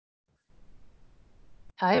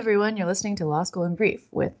Hi, everyone. You're listening to Law School in Brief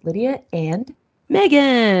with Lydia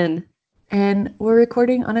Megan. and we're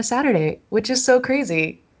recording on a Saturday, which is so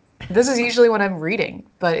crazy. This is usually when I'm reading,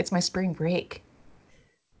 but it's my spring break.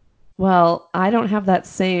 Well, I don't have that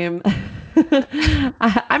same.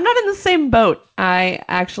 I'm not in the same boat. I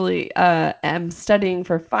actually am studying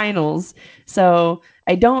for finals, so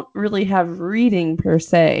I don't really have reading per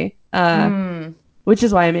se, Hmm. which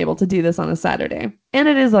is why I'm able to do this on a Saturday. And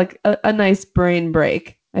it is like a nice brain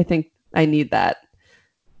break. I think I need that.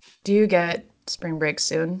 Do you get spring break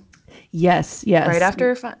soon? Yes, Right yes.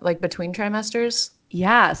 after, like between trimesters?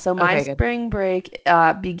 Yeah, so my Okay, good. spring break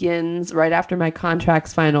begins right after my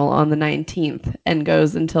contract's final on the 19th and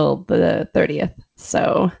goes until the 30th.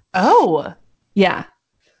 So, Oh, yeah.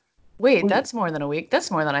 wait, We, that's more than a week. That's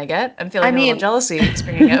more than I get. I'm I feeling a little mean, jealousy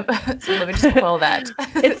springing up. So let me just quell that.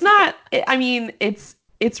 it's not I mean, it's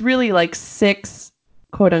really like 6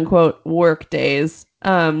 quote unquote work days.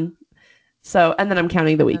 So and then I'm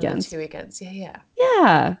counting the And then the weekends. two weekends. Yeah, yeah. Yeah.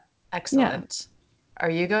 Yeah. Excellent. Are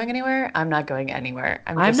you going anywhere? I'm not going anywhere.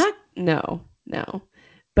 I'm I'm just, not no, no.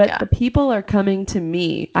 But yeah. the people are coming to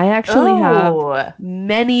me. I actually have Oh,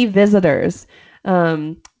 many visitors.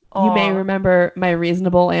 Um, you may oh, remember my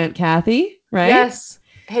reasonable Aunt Kathy, right? yes.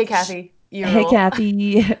 Hey, Sh Kathy, you Hey, rule.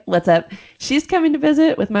 Kathy, what's up? She's coming to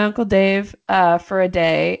visit with my Uncle Dave for a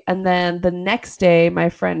day. And then the next day, my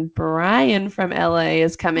friend Brian from LA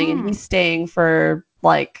is coming and Mm, he's staying for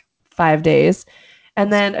like 5 days.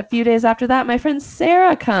 And then a sweet. few days after that, my friend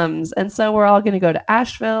Sarah comes. And so we're all going to go to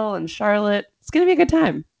Asheville and Charlotte. It's going to be a good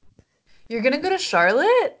time. You're gonna go to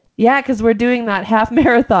Charlotte? Yeah, because we're doing that half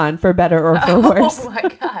marathon for better or for Oh worse. my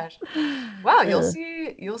gosh. Wow,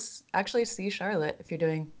 Uh, actually see Charlotte if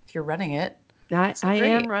you're running it. So I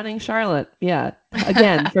am great. running Charlotte. Yeah.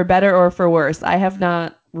 Again, for better or for worse. I have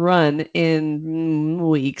not run in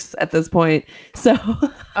weeks at this point. So,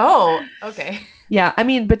 Oh, okay. yeah, I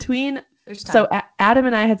mean, between There's so time. Adam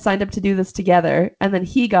and I had signed up to do this together, and then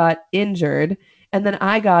he got injured, and then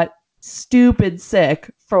I got stupid sick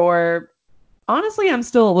for honestly, I'm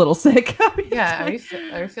still a little sick, Yeah, obviously.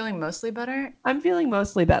 are you feeling mostly better? I'm feeling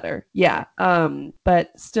mostly better. Yeah.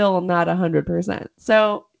 But still not 100%.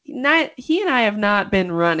 So not he and I have not been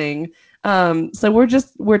running. So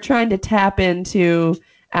we're trying to tap into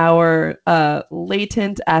our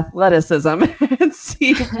latent athleticism and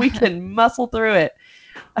see if we can muscle through it.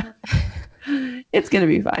 It's gonna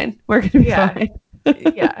be fine. We're gonna be Yeah, fine.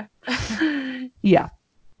 yeah. Yeah.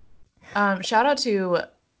 Shout out to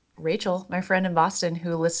Rachel, my friend in Boston,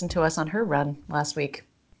 who listened to us on her run last week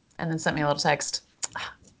and then sent me a little text.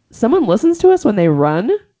 Someone listens to us when they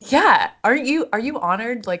run. Yeah, are you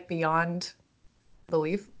honored like beyond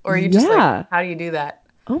belief, or are you just like, Yeah. how do you do that?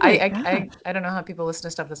 Oh I my I I, gosh. I don't know how people listen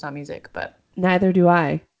to stuff that's not music, but Neither do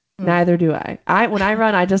I. hmm. Neither do I. I when I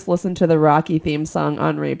run, I just listen to the Rocky theme song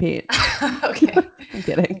on repeat. Okay. I'm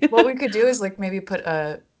kidding. What we could do is like maybe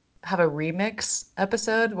have a remix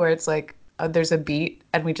episode where it's like there's a beat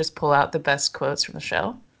and we just pull out the best quotes from the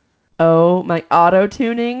show. Oh, my auto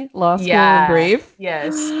tuning, law school and Yeah. brief.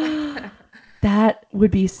 Yes. That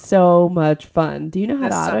would be so much fun. Do you know how to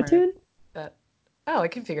This auto summer. tune? But oh, I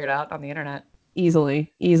can figure it out on the internet.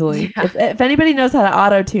 Easily, easily. Yeah. If anybody knows how to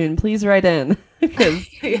auto tune, please write in because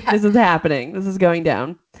Yeah. this is happening. This is going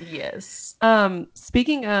down. Yes.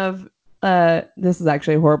 Speaking of this is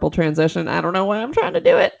actually a horrible transition. I don't know why I'm trying to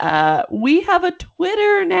do it. We have a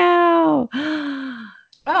Twitter now.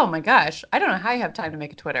 Oh my gosh. I don't know how you have time to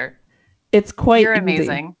make a Twitter. It's quite You're easy.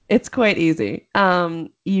 amazing. It's quite easy.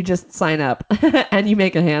 You just sign up and you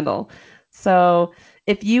make a handle. So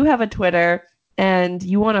if you have a Twitter and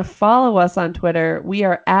you want to follow us on Twitter, we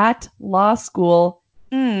are at Law School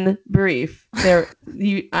in Brief. I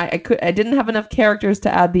didn't have enough characters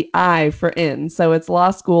to add the I for in, so it's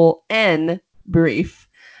Law School N Brief.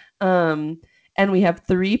 Um, and we have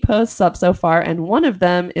 3 posts up so far, and one of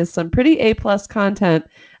them is some pretty A+ content,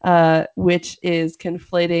 which is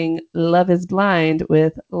conflating Love Is Blind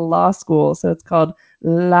with law school. So it's called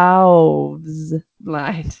Love's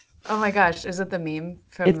Blind. Oh my gosh. Is it the meme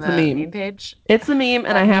from It's the the meme. meme page? It's the meme,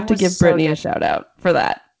 and I That have meme to was give so Brittany a good. shout out for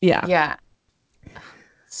that. Yeah, Yeah. yeah.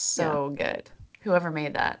 So good. Whoever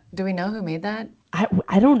made that. Do we know who made that?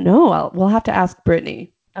 I don't know. We'll have to ask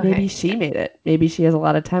Brittany. Maybe Okay. she made it. Maybe she has a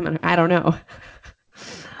lot of time on her. I don't know.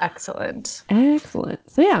 Excellent. Excellent.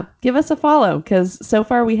 So yeah, give us a follow because so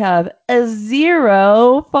far we have a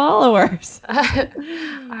 0 followers.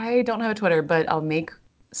 I don't have a Twitter, but I'll make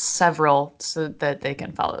several so that they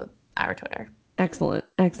can follow our Twitter. Excellent.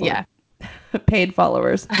 Yeah. Excellent. Paid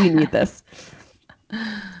followers. We need this.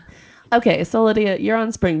 Okay, so Lydia, you're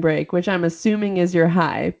on spring break, which I'm assuming is your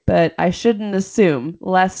high, but I shouldn't assume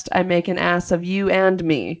lest I make an ass of you and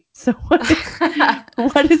me. So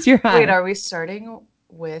what is your Wait, high? are we starting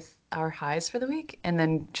with our highs for the week and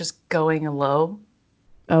then just going low?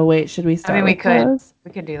 Oh wait, should we I start mean, with those?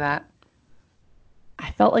 we could do that.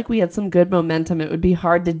 I felt like we had some good momentum. It would be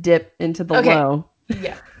hard to dip into the Okay. low.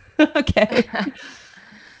 Yeah. Okay.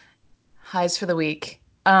 Highs for the week.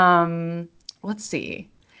 Let's see.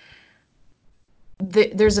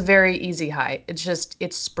 There's a very easy high.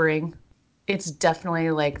 It's spring. It's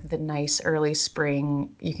definitely like the nice early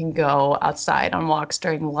spring. You can go outside on walks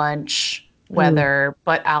during lunch, Ooh. weather,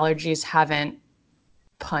 but allergies haven't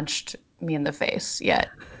punched me in the face yet.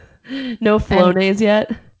 No And Flonase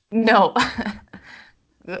yet? no,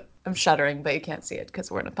 I'm shuddering, but you can't see it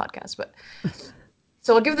because we're in a podcast. But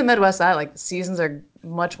so I'll give the Midwest that. Like the seasons are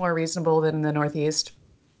much more reasonable than the Northeast.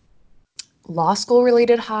 Law school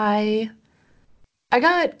related high. I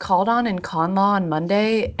got called on in con law on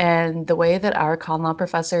Monday, and the way that our con law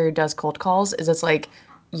professor does cold calls is it's like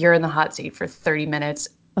you're in the hot seat for 30 minutes,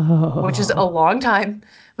 which is a Oh, long time,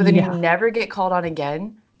 but then you yeah. never get called on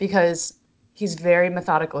again because he's very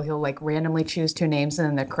methodical. He'll like randomly choose two names and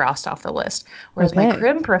then they're crossed off the list. Whereas my Okay.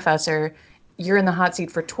 crim professor, you're in the hot seat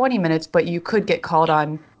for 20 minutes, but you could get called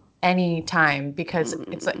on any time because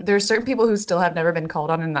it's like Mm, there's certain people who still have never been called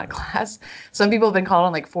on in that class. Some people have been called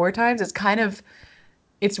on like four times.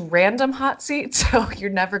 It's random hot seat, so you're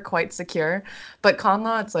never quite secure. But con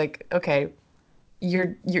law, it's like, okay,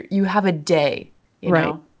 you have a day, you right.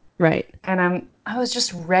 know? Right. And I was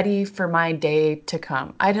just ready for my day to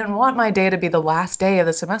come. I didn't want my day to be the last day of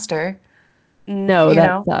the semester, No, you that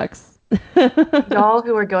know? sucks. Y'all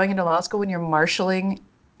who are going into law school when you're marshaling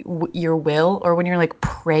your will or when you're like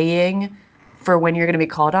praying for when you're going to be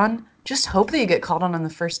called on, just hope that you get called on the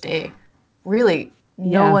first day. Really,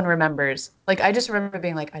 no Yeah. one remembers. Like I just remember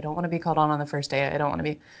being like, I don't want to be called on the first day. I don't want to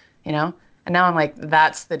be, you know? And now I'm like,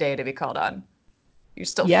 that's the day to be called on. You're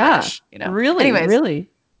still Yeah. fresh, you know? Really, Anyways, really.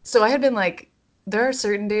 so I had been like, there are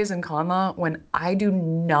certain days in con law when I do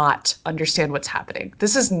not understand what's happening.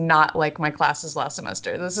 This is not like my classes last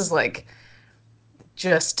semester. This is like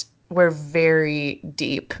just we're very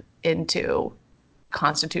deep into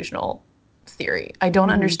constitutional theory. I don't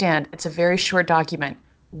Mhm. understand. It's a very short document.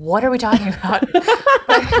 What are we talking about?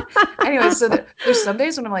 But anyway, so there's some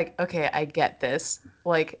days when I'm like, okay, I get this.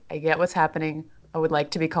 Like, I get what's happening. I would like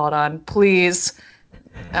to be called on, please.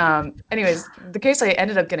 Anyways, the case I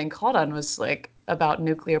ended up getting called on was like about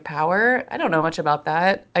nuclear power. I don't know much about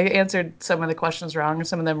that. I answered some of the questions wrong,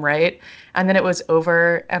 some of them right. And then it was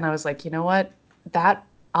over, and I was like, you know what? That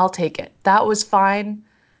I'll take it. That was fine.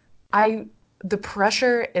 I the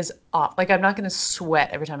pressure is off. Like I'm not going to sweat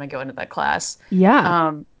every time I go into that class. Yeah.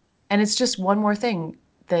 Um, and it's just one more thing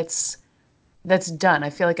that's done. I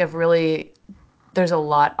feel like there's a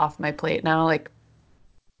lot off my plate now. Like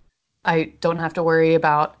I don't have to worry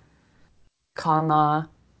about con law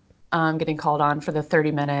getting called on for the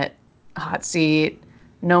 30-minute hot seat.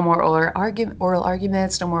 No more oral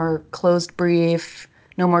arguments, no more closed brief,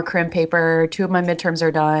 no more crim paper. Two of my midterms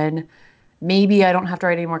are done. Maybe I don't have to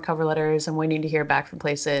write any more cover letters. I'm waiting to hear back from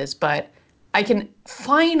places, but I can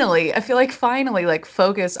finally, I feel like finally, like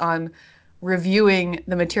focus on reviewing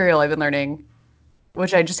the material I've been learning,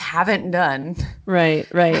 which I just haven't done. Right,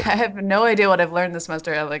 I right. have no idea what I've learned this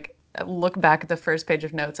semester. I look back at the first page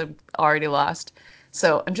of notes, I'm already lost.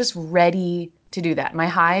 So I'm just ready to do that. My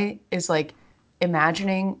high is like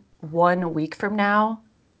imagining 1 week from now,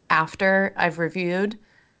 after I've reviewed,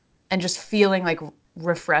 and just feeling like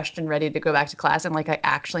refreshed and ready to go back to class and like I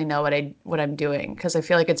actually know what I'm doing because I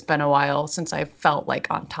feel like it's been a while since I felt like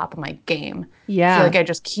on top of my game. I feel Yeah. like I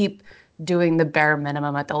just keep doing the bare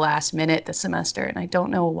minimum at the last minute this semester and I don't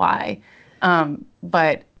know why.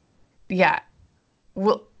 But yeah,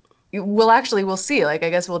 we'll we'll see. Like I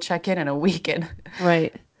guess we'll check in a week and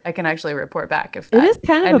Right. I can actually report back if It is that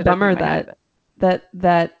kind of a ended up being bummer my high. that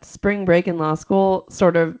But spring break in law school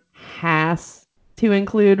sort of has to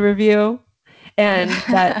include review and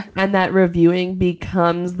that reviewing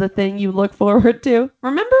becomes the thing you look forward to.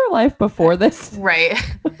 Remember life before this? right.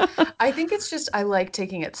 I think it's just I like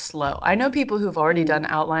taking it slow. I know people who've already Mm. done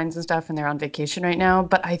outlines and stuff and they're on vacation right now,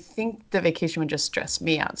 but I think the vacation would just stress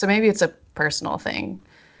me out. So maybe it's a personal thing.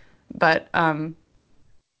 But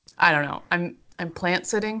I don't know. I'm plant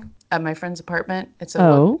sitting at my friend's apartment.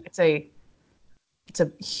 Oh. It's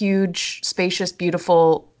a huge, spacious,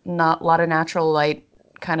 beautiful, not a lot of natural light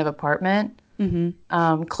kind of apartment, Hmm.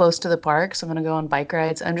 close to the park. So I'm gonna go on bike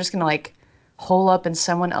rides. I'm just gonna like hole up in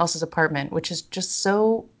someone else's apartment, which is just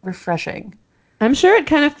so refreshing. I'm sure it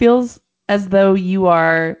kind of feels as though you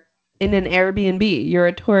are in an Airbnb. You're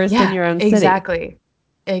a tourist in Yeah, your own city. exactly.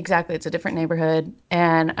 Exactly. It's a different neighborhood.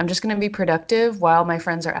 And I'm just going to be productive while my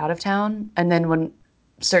friends are out of town. And then when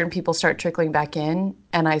certain people start trickling back in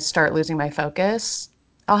and I start losing my focus,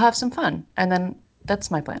 I'll have some fun. And then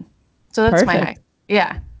that's my plan. So that's my high. Perfect.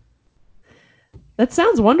 Yeah. That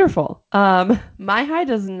sounds wonderful. My high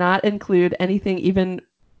does not include anything even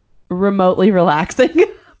remotely relaxing.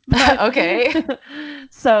 But Okay.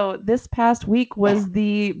 so this past week was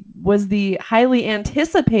the highly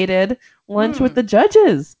anticipated lunch with the Hmm.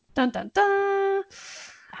 judges. Dun dun dun.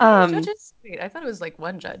 How many Um, judges? Wait, I thought it was like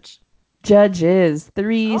one judge. Judges,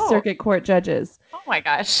 three Oh, circuit court judges. oh my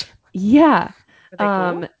gosh. Yeah. Are they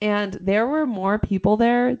cool? And there were more people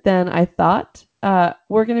there than I thought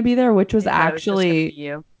were going to be there, which was You thought it was just going to be actually,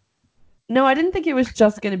 you. no, I didn't think it was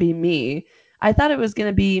just going to be me. I thought it was going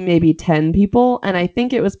to be maybe 10 people, and I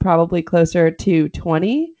think it was probably closer to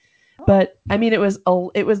 20. Oh, But I mean, it was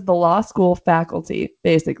the law school faculty,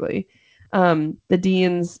 basically. The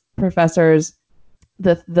deans, professors,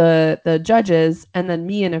 the judges, and then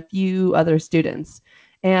me and a few other students.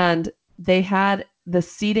 And they had the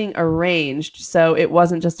seating arranged so it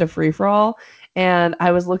wasn't just a free for all. And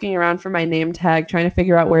I was looking around for my name tag, trying to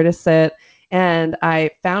figure out where to sit. And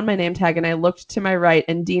I found my name tag and I looked to my right,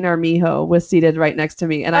 and Dean Armijo was seated right next to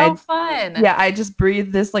me. And oh, fun. yeah, I just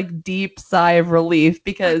breathed this like deep sigh of relief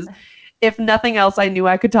because if nothing else, I knew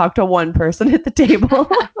I could talk to one person at the table.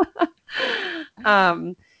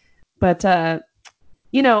 um, but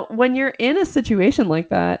when you're in a situation like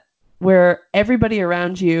that where everybody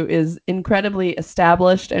around you is incredibly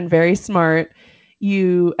established and very smart,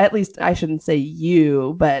 at least I shouldn't say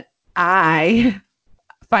you, but I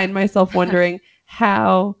find myself wondering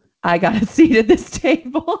how I got a seat at this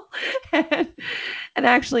table. and, and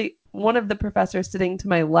actually, one of the professors sitting to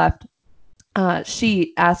my left,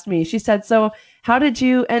 she asked me, she said, "So, how did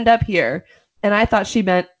you end up here?" And I thought she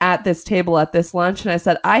meant at this table at this lunch. And I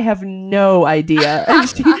said, "I have no idea."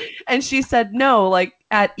 And she said, "No, like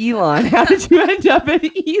at Elon. How did you end up at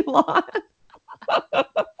Elon?"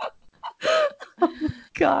 Oh my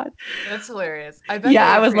God. That's hilarious. I bet Yeah,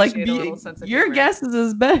 they I was like, appreciate a little sense of your humor. guess is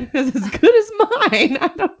is as good as mine.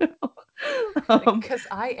 I don't know. Because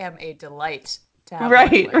I am a delight to have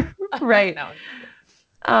lunch Right, with. right. No.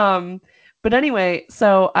 Um, but anyway,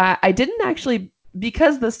 so I didn't actually,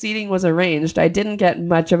 because the seating was arranged, I didn't get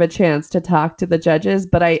much of a chance to talk to the judges,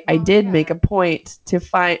 but I Well, did make yeah. a point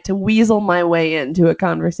to weasel my way into a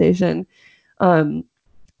conversation. Um,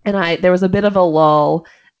 and there was a bit of a lull.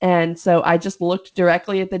 And so I just looked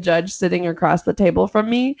directly at the judge sitting across the table from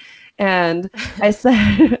me. And I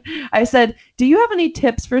said, I said, "Do you have any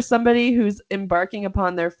tips for somebody who's embarking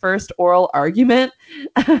upon their first oral argument?"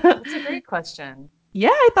 That's a great question. Yeah,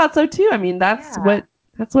 I thought so too. I mean, Yeah.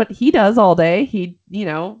 that's what he does all day. He,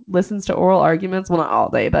 listens to oral arguments. Well, not all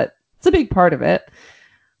day, but it's a big part of it.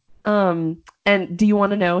 And do you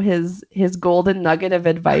want to know his golden nugget of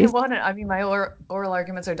advice? I mean, my oral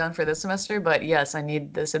arguments are done for this semester, but yes, I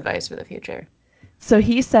need this advice for the future. So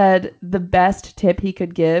he said the best tip he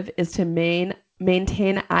could give is to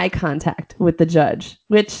maintain eye contact with the judge,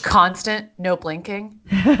 which Constant, no blinking.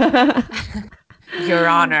 Your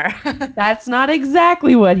Honor. that's not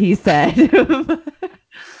exactly what he said.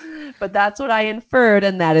 But that's what I inferred,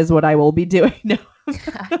 and that is what I will be doing. No.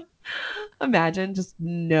 Imagine just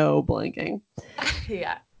no blinking.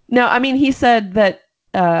 Yeah. No, I mean, he said that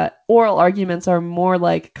oral arguments are more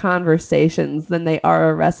like conversations than they are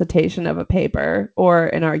a recitation of a paper or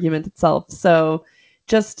an argument itself. So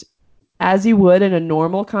just as you would in a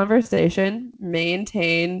normal conversation,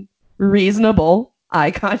 maintain reasonable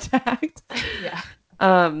eye contact. Yeah.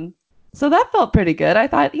 um, so that felt pretty good. I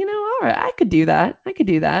thought, all right, I could do that. I could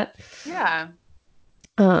do that. Yeah.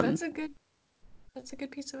 Um, That's a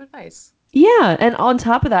good piece of advice. Yeah, and on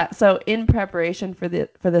top of that, so in preparation for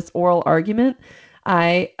this oral argument,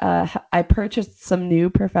 I purchased some new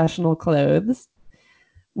professional clothes,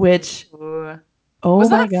 which Ooh. oh Was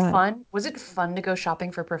my that God. fun? Was it fun to go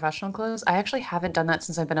shopping for professional clothes? I actually haven't done that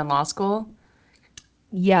since I've been in law school.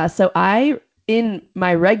 Yeah, so I in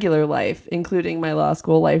my regular life, including my law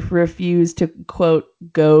school life, refuse to quote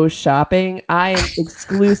go shopping. I am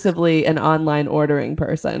exclusively an online ordering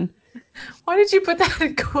person. Why did you put that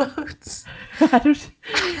in quotes? I don't,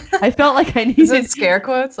 I felt like I Is it needed scare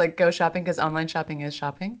quotes? Like go shopping because online shopping is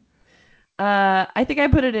shopping? I think I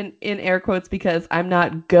put it in air quotes because I'm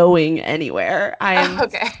not going anywhere. I am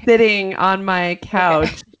Okay. sitting on my Okay.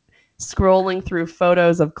 couch scrolling through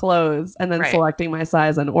photos of clothes and then Right. selecting my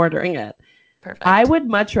size and ordering it. I Perfect. would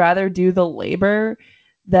much rather do the labor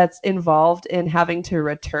that's involved in having to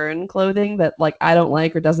return clothing that like I don't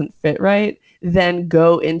like or doesn't fit right, then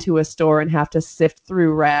go into a store and have to sift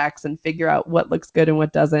through racks and figure out what looks good and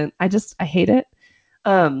what doesn't. I hate it.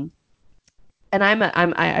 Um, and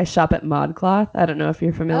I shop at ModCloth. I don't know if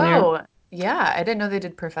you're familiar. Oh, yeah. I didn't know they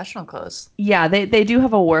did professional clothes. Yeah, they do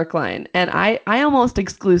have a work line, and I almost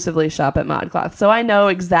exclusively shop at ModCloth, so I know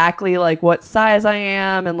exactly like what size I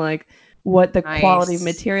am and like what the quality of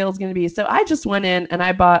Nice. material is going to be. So I just went in and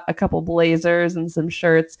I bought a couple blazers and some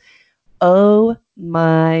shirts. Oh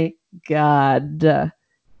my god.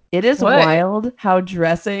 It is What? wild how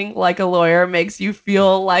dressing like a lawyer makes you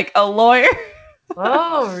feel like a lawyer.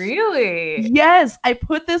 Oh, really? Yes, I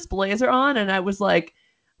put this blazer on and I was like,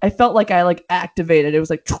 I felt like I like activated. It was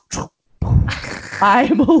like, I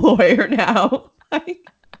am a lawyer now.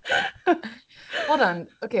 Hold on.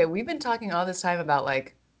 Okay, we've been talking all this time about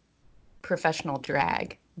like professional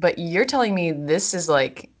drag, but you're telling me this is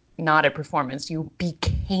like not a performance. You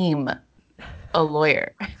became a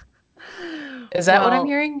lawyer. Is that what I'm Well,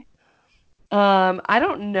 hearing? I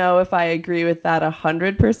don't know if I agree with that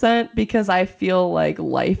 100% because I feel like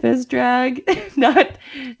life is drag.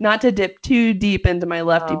 Not to dip too deep into my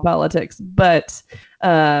lefty Oh, politics, but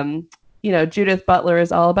um, Judith Butler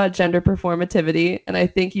is all about gender performativity, and I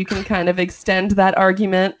think you can kind of extend that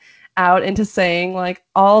argument out into saying like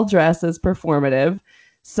all dress is performative.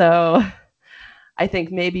 So I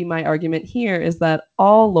think maybe my argument here is that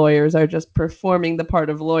all lawyers are just performing the part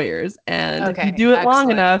of lawyers, and if you okay. do it long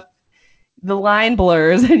Excellent. enough the line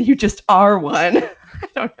blurs and you just are one. I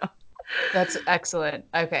don't know. That's excellent.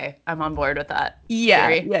 Okay, I'm on board with that Yeah,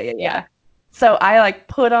 theory. yeah, yeah, yeah. Yeah. So I like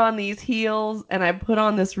put on these heels and I put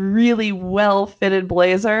on this really well fitted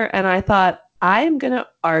blazer and I thought I am gonna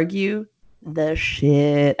argue the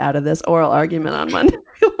shit out of this oral argument on Monday.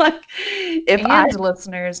 Like if I And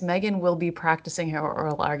listeners, Megan will be practicing her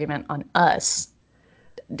oral argument on us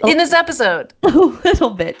a, in this episode. a little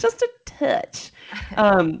bit, just a touch,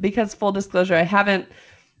 because full disclosure, I haven't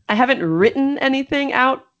written anything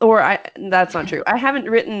out, or I that's not true. I haven't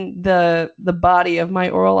written the body of my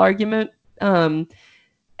oral argument. Um,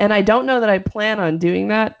 and I don't know that I plan on doing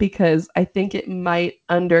that because I think it might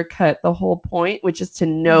undercut the whole point, which is to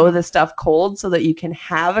know Hmm. the stuff cold so that you can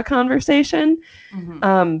have a conversation.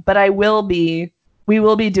 Hmm. But we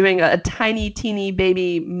will be doing a tiny, teeny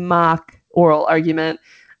baby mock oral argument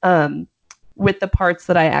um, with the parts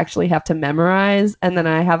that I actually have to memorize. And then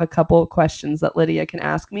I have a couple of questions that Lydia can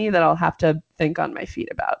ask me that I'll have to think on my feet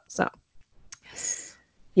about. So, Yes.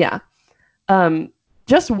 yeah. Um,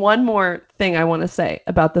 just one more thing I want to say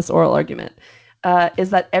about this oral argument is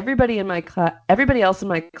that everybody else in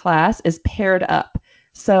my class is paired up.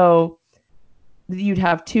 So you'd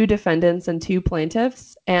have two defendants and two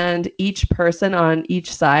plaintiffs, and each person on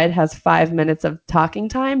each side has 5 minutes of talking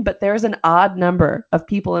time, but there's an odd number of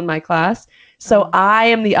people in my class. So Oh. I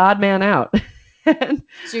am the odd man out. And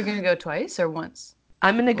So you're gonna go twice or once? What?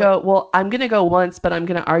 I'm going to go once, but I'm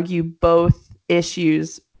going to argue both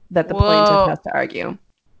issues that the plaintiff has Whoa. to argue.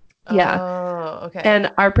 Yeah. Oh, okay.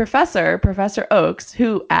 And our professor, Professor Oakes,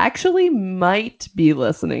 who actually might be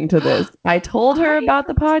listening to this, I told her Hi, about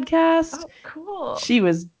the Professor. podcast. Oh, cool. She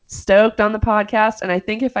was stoked on the podcast. And I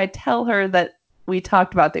think if I tell her that we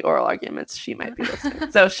talked about the oral arguments, she might be listening.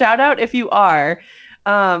 So shout out if you are.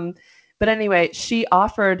 Um, but anyway, she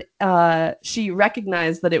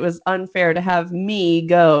recognized that it was unfair to have me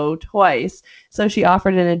go twice. So she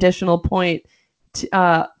offered an additional point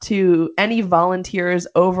to any volunteers'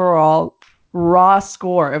 overall raw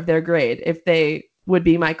score of their grade if they would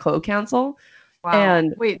be my co-counsel. Wow.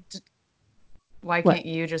 And Wait, why what? can't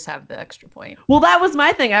you just have the extra point? Well, that was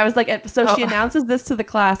my thing. I was like, so she Oh, announces this to the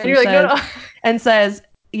class and you're like, no, no. and says,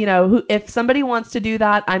 if somebody wants to do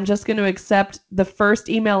that, I'm just going to accept the first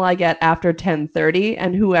email I get after 10:30,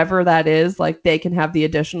 and whoever that is, like they can have the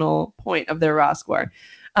additional point of their raw score.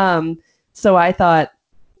 Um, so I thought,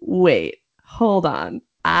 wait, hold on. Yeah.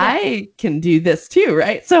 I can do this too,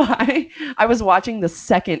 right? So I was watching the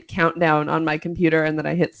second countdown on my computer and then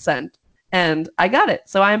I hit send and I got it.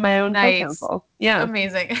 So I'm my own Nice. co-counsel. Yeah.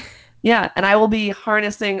 Amazing. Yeah, and I will be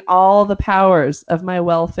harnessing all the powers of my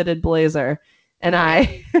well-fitted blazer, and Yeah.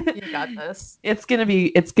 I You got this. it's gonna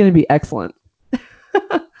be excellent.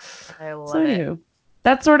 I So love it. anywho,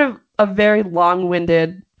 that's sort of a very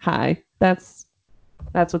long-winded hi. That's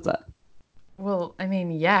what's up. Well, I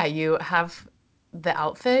mean, yeah, you have the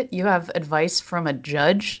outfit, you have advice from a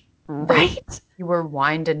judge that Right? you were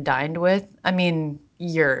wined and dined with. I mean,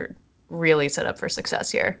 you're really set up for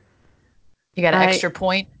success here. You got an I extra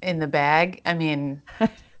point in the bag. I mean,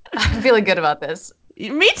 I'm feeling good about this. Me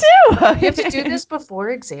You have to do too. this before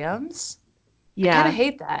exams? I kind of Yeah.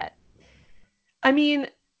 hate that. I mean,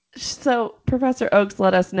 so Professor Oakes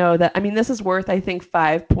let us know that, I mean, this is worth, I think,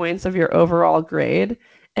 5 points of your overall grade.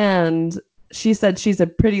 And she said she's a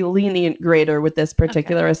pretty lenient grader with this Okay.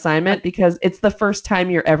 particular assignment because it's the first time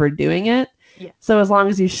you're ever doing it. Yeah. So as long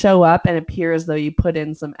as you show up and appear as though you put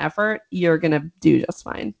in some effort, you're going to do just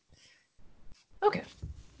fine. Okay.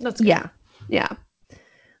 That's good. Yeah. Yeah.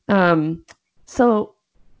 Um, so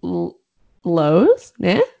L- Lowe's,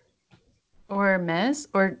 yeah, Or Mez,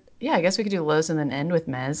 or yeah, I guess we could do Lowe's and then end with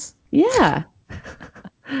Mez. yeah,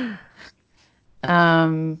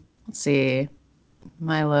 Let's see.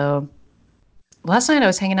 Milo. Last night I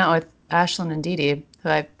was hanging out with Ashlyn and Dee Dee, who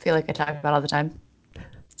I feel like I talk about all the time.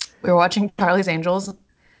 We were watching Charlie's Angels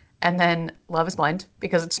and then Love is Blind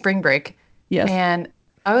because it's spring break. yes. And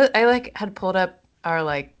I like had pulled up our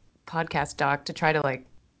like podcast doc to try to like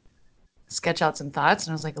sketch out some thoughts.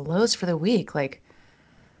 And I was like, Lowe's for the week. Like,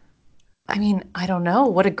 I mean, I don't know.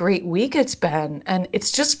 What a great week it's been. And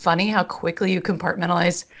it's just funny how quickly you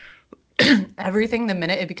compartmentalize everything the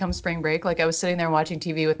minute it becomes spring break. Like I was sitting there watching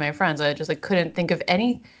TV with my friends. I just like couldn't think of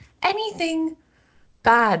anything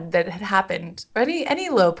bad that had happened or any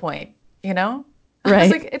low point, you know? I was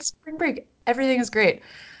Right. like, it's spring break. Everything is great.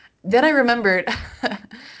 Then I remembered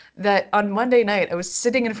that on Monday night I was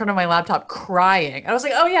sitting in front of my laptop crying. I was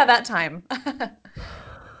like, oh yeah, that time.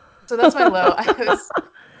 So that's my low. I was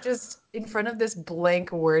just in front of this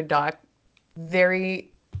blank Word doc,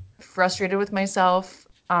 very frustrated with myself.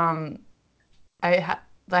 I had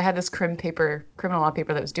I had this criminal law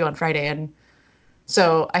paper that was due on Friday, and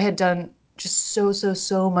so I had done just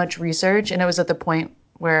so much research, and it was at the point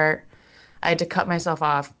where I had to cut myself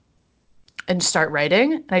off and start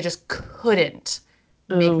writing, and I just couldn't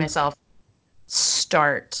make Ooh. myself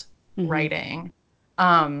start Hmm. writing.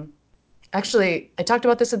 Actually, I talked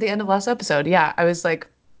about this at the end of last episode. Yeah, I was like,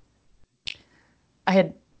 I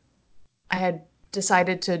had I had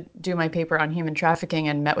decided to do my paper on human trafficking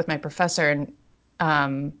and met with my professor, and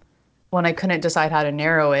um, when I couldn't decide how to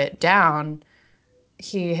narrow it down,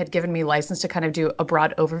 he had given me license to kind of do a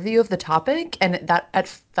broad overview of the topic, and that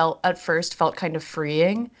at first felt kind of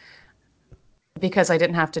freeing because I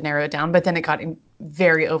didn't have to narrow it down, but then it got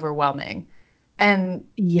very overwhelming. And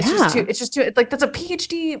Yeah. it's just too, like that's a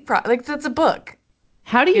PhD like that's a book,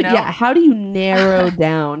 How do you you, know? yeah, how do you narrow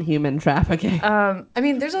down human trafficking? I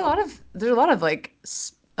mean, there's a lot of like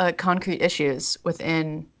concrete issues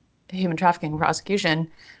within human trafficking prosecution,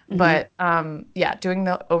 Hmm. but yeah, doing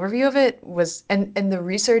the overview of it was and the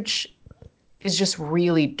research is just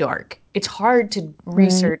really dark. It's hard to Right.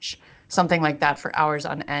 research something like that for hours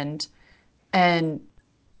on end, and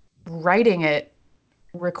writing it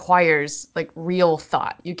requires like real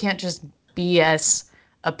thought. You can't just BS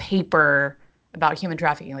a paper about human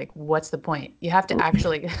trafficking. Like, what's the point? You have to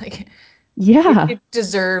actually like Yeah. it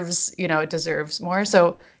deserves, you know, it deserves more.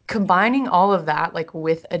 So combining all of that like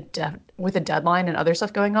with with a deadline and other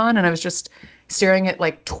stuff going on, and I was just staring at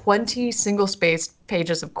like 20 single-spaced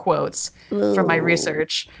pages of quotes from my Oh.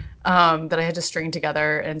 research that I had to string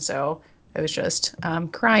together, and so I was just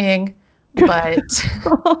crying, but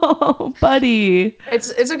Oh, buddy.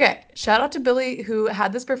 it's okay. Shout out to Billy who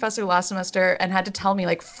had this professor last semester and had to tell me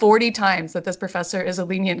like 40 times that this professor is a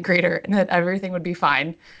lenient grader and that everything would be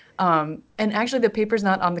fine. And actually, the paper's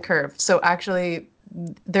not on the curve. So actually,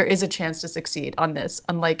 there is a chance to succeed on this,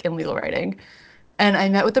 unlike in legal writing. And I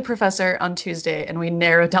met with the professor on Tuesday and we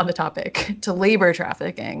narrowed down the topic to labor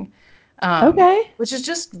trafficking, Okay. which is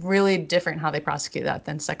just really different how they prosecute that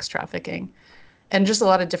than sex trafficking. And just a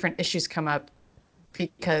lot of different issues come up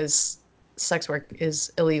because sex work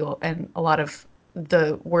is illegal and a lot of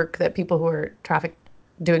the work that people who are trafficked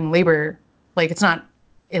doing labor, like it's not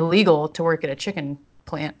illegal to work at a chicken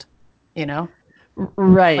plant, you know?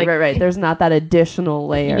 Right, Like, right, right. There's not that additional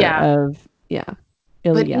layer yeah. of, yeah, But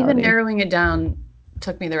even illegality. narrowing it down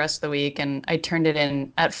took me the rest of the week and I turned it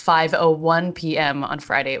in at 5:01 p.m. on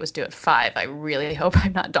Friday. It was due at 5. I really hope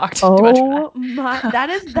I'm not docked too much for Oh my,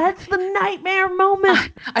 that's the nightmare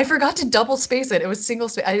moment. I forgot to double space it. It was single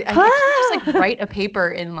space. I can't just like Ah! write a paper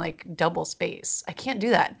in like double space. I can't do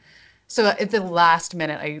that. So at the last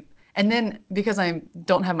minute, and then because I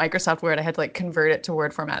don't have Microsoft Word, I had to like convert it to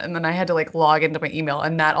Word format, and then I had to like log into my email,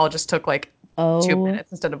 and that all just took like 2 minutes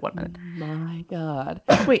Oh instead of 1 minute. my God.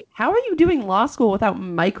 Wait, how are you doing law school without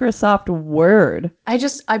Microsoft Word?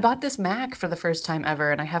 I bought this Mac for the first time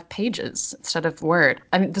ever, and I have Pages instead of Word.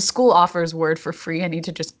 I mean, the school offers Word for free. I need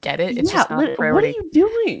to just get it. It's Yeah, just not a what are priority. you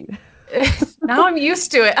doing? Now I'm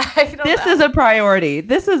used to it. I don't This is know. a priority.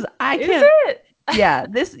 This is, I Is can't, it? Yeah,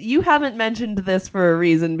 this you haven't mentioned this for a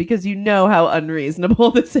reason because you know how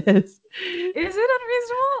unreasonable this is. Is it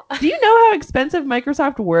Do unreasonable? you know how expensive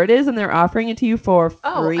Microsoft Word is and they're offering it to you for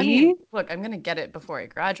Oh, I mean, free? look, I'm gonna get it before I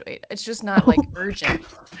graduate. It's just not like urgent.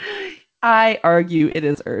 I argue it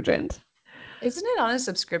is urgent. Isn't it on a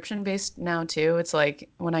subscription based now too? It's like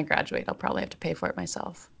when I graduate, I'll probably have to pay for it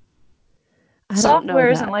myself. I don't know Software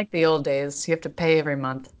isn't that. like the old days. You have to pay every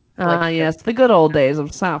month for like Ah, yes, the good old days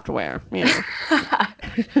of software. Yeah.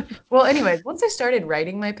 Well, anyways, once I started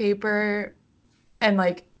writing my paper and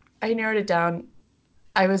like I narrowed it down,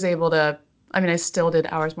 I was able to, I mean, I still did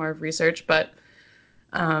hours more of research, but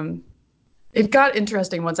um it got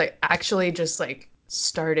interesting once I actually just like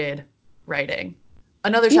started writing.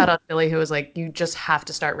 Another Yeah. shout out to Billy who was like, you just have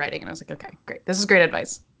to start writing. And I was like, okay, great. This is great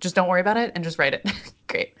advice. Just don't worry about it and just write it.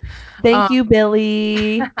 Great. Um, Thank you,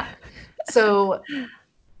 Billy. so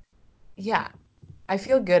yeah, I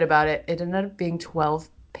feel good about it. It ended up being 12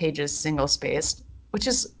 pages single spaced, which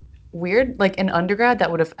is weird. Like in undergrad,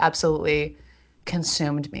 that would have absolutely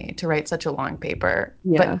consumed me to write such a long paper.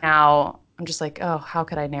 But Yeah. now I'm just like, oh, how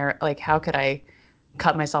could I narrow, like, how could I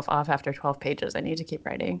cut myself off after 12 pages? I need to keep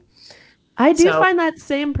writing. I do So find that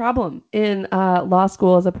same problem in law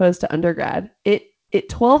school as opposed to undergrad. It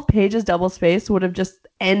 12 pages double space would have just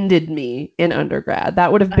ended me in undergrad.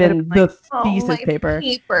 That would have I would have been been like, the oh, thesis my paper.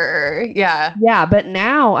 paper. Yeah. Yeah, but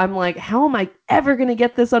now I'm like, how am I ever going to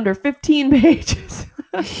get this under 15 pages?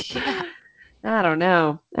 Yeah. I don't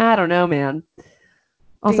know. I don't know, man.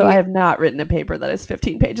 Also, I The, have not written a paper that is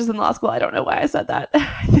 15 pages in law school. I don't know why I said that.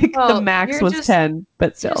 I think the well, max was 10,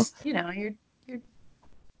 but still.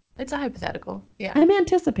 it's a hypothetical. Yeah. I'm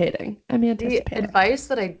anticipating. I'm The anticipating. advice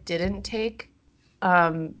that I didn't take,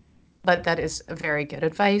 um, but that is very good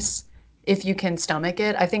advice, if you can stomach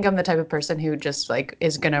it. I think I'm the type of person who just like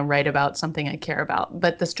is gonna write about something I care about.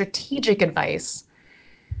 But the strategic advice,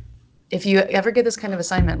 if you ever get this kind of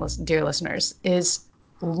assignment, dear listeners, is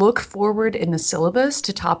look forward in the syllabus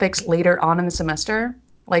to topics later on in the semester,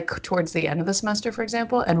 like towards the end of the semester, for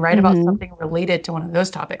example, and write about Mm-hmm. something related to one of those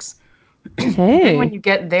topics. Then when Hey, you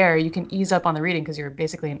get there, you can ease up on the reading because you're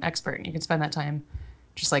basically an expert and you can spend that time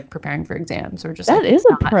just like preparing for exams or just that like is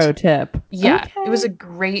a not. pro tip. Yeah, it was Okay. a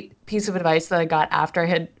great piece of advice that I got after I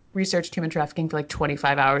had researched human trafficking for like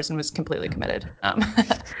 25 hours and was completely committed. Yeah,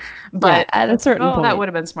 But at I a was like, certain oh, that point. would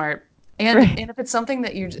have been smart. And Right. if it's something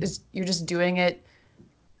that you're just doing it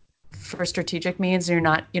for strategic means, you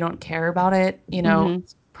don't care about it, Mm-hmm.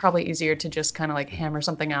 it's probably easier to just kind of like hammer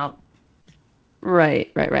something out.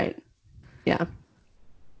 Right, right, right. Yeah,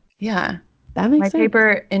 Yeah. that makes My sense.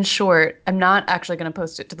 paper, in short, I'm not actually going to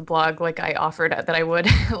post it to the blog like I offered that I would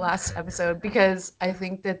last episode because I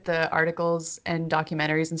think that the articles and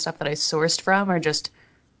documentaries and stuff that I sourced from are just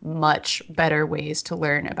much better ways to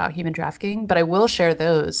learn about human trafficking. But I will share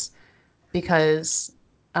those because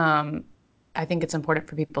um, I think it's important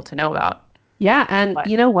for people to know about. Yeah, and But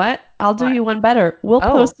you know what? I'll do what? you one better. We'll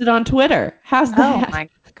Oh, post it on Twitter. How's oh that? my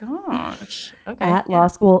gosh. Okay, At law yeah.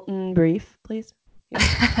 school brief, please.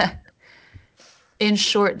 Yeah. In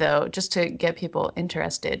short, though, just to get people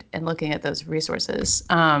interested in looking at those resources,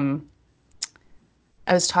 I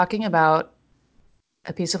was talking about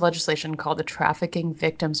a piece of legislation called the Trafficking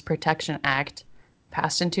Victims Protection Act,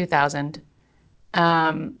 passed in 2000,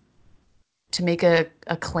 um, to make a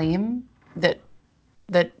claim that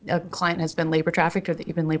a client has been labor trafficked or that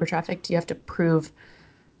you've been labor trafficked. You have to prove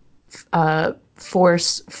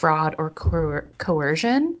force, fraud, or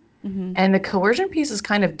coercion. Mm-hmm. And the coercion piece is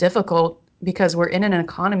kind of difficult because we're in an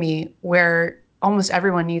economy where almost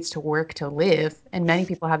everyone needs to work to live, and many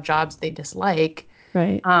people have jobs they dislike.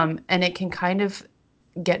 Right. And it can kind of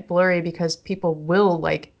get blurry because people will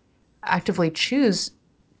like actively choose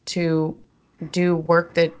to do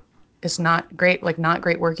work that is not great, like not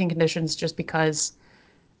great working conditions, just because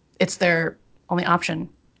it's their only option.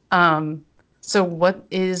 Um, so what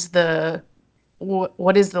is the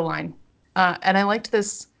line? And I liked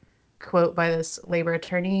this quote by this labor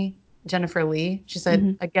attorney, Jennifer Lee. She said,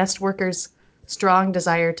 Mm-hmm. a guest worker's strong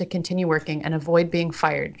desire to continue working and avoid being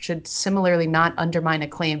fired should similarly not undermine a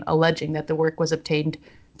claim alleging that the work was obtained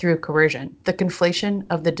through coercion. The conflation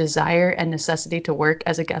of the desire and necessity to work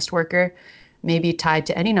as a guest worker may be tied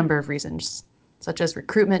to any number of reasons, such as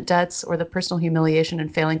recruitment debts or the personal humiliation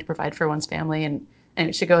and failing to provide for one's family.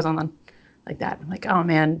 And she goes on like that. I'm like, oh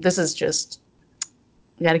man, this is just,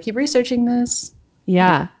 you got to keep researching this. Yeah.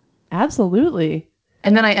 Yeah, absolutely.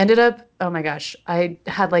 And then I ended up, oh my gosh, I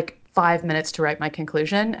had like 5 minutes to write my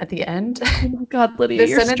conclusion at the end. Oh my God, Lydia, The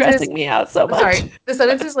you're sentences, stressing me out so much. sorry, the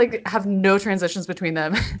sentences like have no transitions between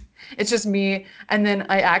them. It's just me. And then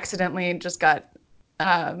I accidentally just got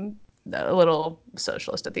um, a little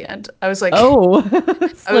socialist at the end. I was like, Oh, I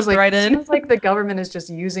was slipped like, right in. seems like the government is just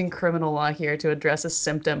using criminal law here to address a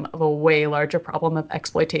symptom of a way larger problem of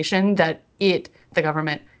exploitation that the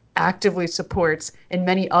government, actively supports in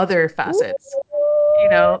many other facets. You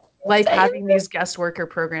know, like Damn. having these guest worker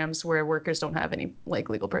programs where workers don't have any like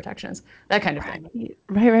legal protections, that kind of thing.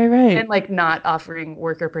 Right, right, right, And right. like not offering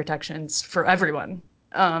worker protections for everyone.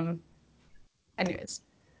 Um, anyways,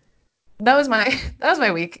 that was my that was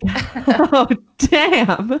my week. Oh,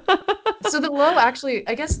 damn. So the low actually,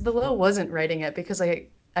 I guess the low wasn't writing it because I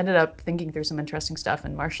ended up thinking through some interesting stuff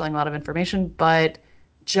and marshaling a lot of information, but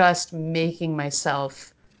just making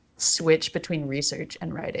myself switch between research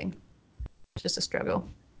and writing. Just a struggle.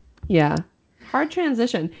 Yeah. Hard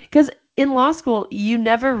transition. Because in law school, you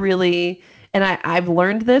never really, and I've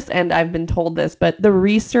learned this and I've been told this, but the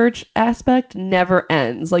research aspect never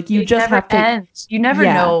ends. Like you It just never have to, ends. You never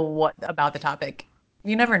yeah, know what about the topic.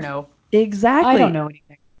 You never know. I don't exactly. know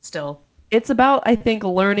anything still. It's about, I think,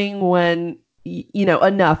 learning when,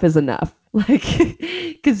 enough is enough. Like,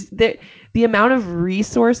 because the amount of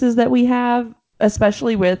resources that we have,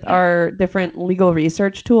 especially with our different legal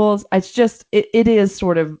research tools, it is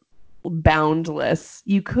sort of boundless.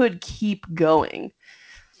 You could keep going.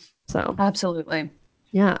 So, Absolutely.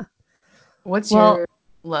 yeah. What's Well, your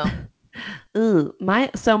low?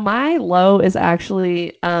 my low is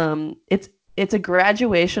actually it's a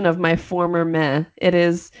graduation of my former meh.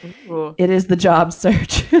 Ooh. It is the job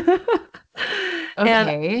search. And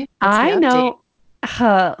Okay. What's the I update?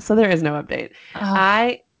 know, so there is no update. Oh,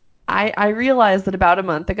 I I realized that about a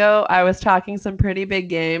month ago I was talking some pretty big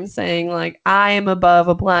game saying like I am above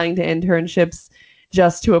applying to internships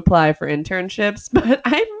just to apply for internships, but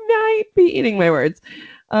I might be eating my words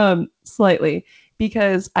slightly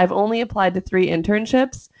because I've only applied to 3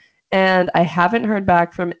 internships and I haven't heard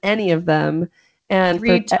back from any of them. And for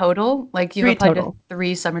three total? Like you've three applied to total.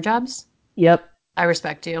 3 summer jobs? Yep. I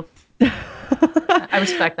respect you. I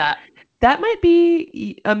respect that. That might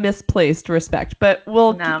be a misplaced respect, but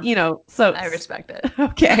we'll, No, so I respect it.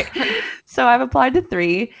 okay. So I've applied to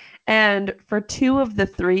 3 and for 2 of the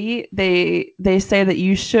 3, they say that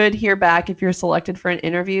you should hear back if you're selected for an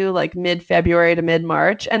interview like mid-February to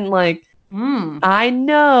mid-March and like Mm. I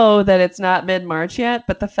know that it's not mid-March yet,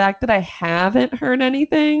 but the fact that I haven't heard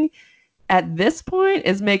anything at this point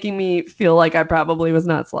is making me feel like I probably was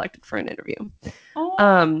not selected for an interview. Oh.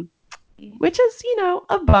 Um which is,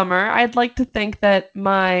 a bummer. I'd like to think that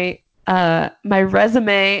my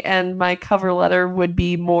resume and my cover letter would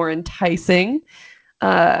be more enticing,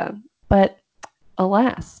 uh, but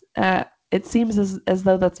alas, it seems as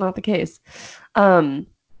though that's not the case. Um,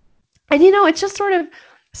 and it's just sort of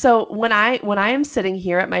so when I am sitting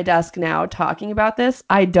here at my desk now talking about this,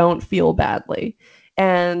 I don't feel badly,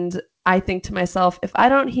 and I think to myself, if I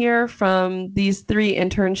don't hear from these 3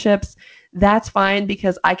 internships, that's fine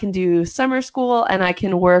because I can do summer school and I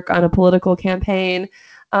can work on a political campaign,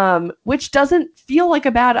 which doesn't feel like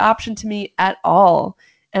a bad option to me at all.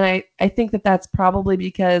 And I think that that's probably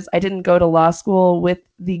because I didn't go to law school with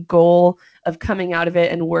the goal of coming out of it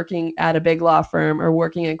and working at a big law firm or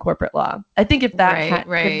working in corporate law. I think Right, if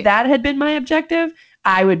right. that had been my objective,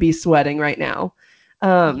 I would be sweating right now.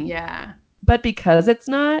 Um, Yeah. but because it's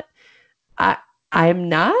not, I I'm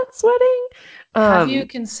not sweating. Have you Um,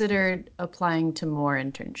 considered applying to more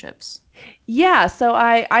internships? yeah, so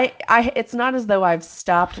it's not as though I've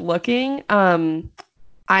stopped looking.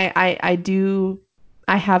 I do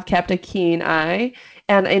I have kept a keen eye,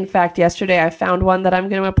 and in fact, yesterday I found one that I'm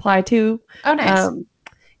going to apply to. Oh, nice. Um,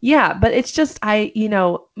 Yeah, but it's just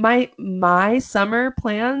my summer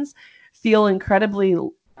plans feel incredibly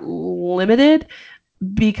limited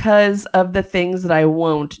because of the things that I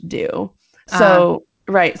won't do. Uh, So,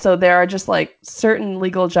 right, so there are just like certain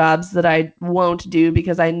legal jobs that I won't do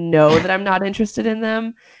because I know that I'm not interested in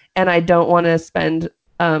them and I don't want to spend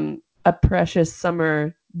a precious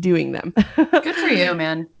summer doing them. good for you,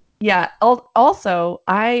 man. Yeah, also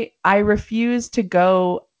I refuse to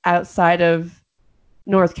go outside of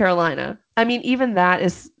North Carolina. I mean, even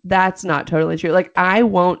that's not totally true. Like I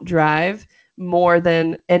won't drive more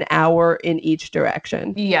than an hour in each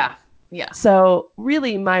direction. Yeah. Yeah. So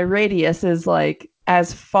really my radius is like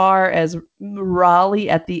as far as Raleigh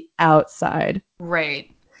at the outside.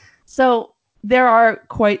 Right. So there are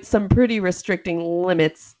quite some pretty restricting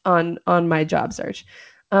limits on my job search.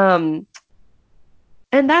 Um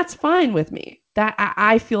and that's fine with me. That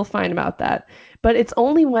I feel fine about that. But it's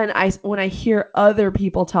only when I hear other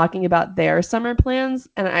people talking about their summer plans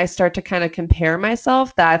and I start to kind of compare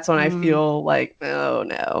myself, that's when I Mm. feel like, oh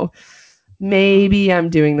no, maybe I'm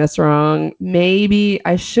doing this wrong. Maybe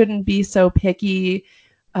I shouldn't be so picky.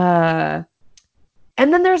 uh,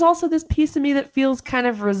 and then there's also this piece of me that feels kind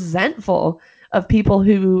of resentful of people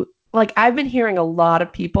who, like, I've been hearing a lot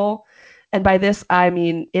of people, and by this I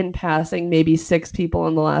mean in passing, maybe 6 people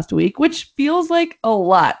in the last week, which feels like a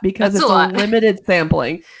lot because That's a it's a lot. limited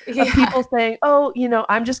sampling of Yeah. people saying, oh,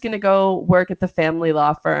 I'm just going to go work at the family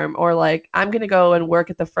law firm, or like, I'm going to go and work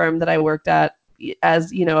at the firm that I worked at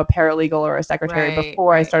as, a paralegal or a secretary Right,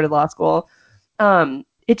 before I right, started law school.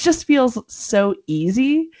 It just feels so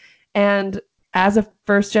easy. And as a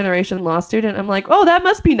first generation law student, I'm like, oh, that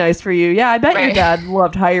must be nice for you. Yeah, I bet your right. dad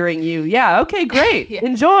loved hiring you. Yeah, okay, great. Yeah.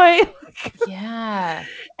 Enjoy. Yeah.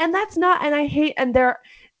 And that's not, and I hate, and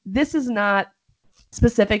this is not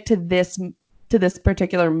specific to this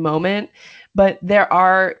particular moment, but there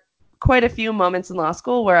are quite a few moments in law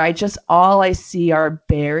school where all I see are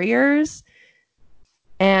barriers.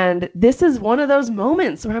 And this is one of those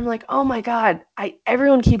moments where I'm like, oh my God,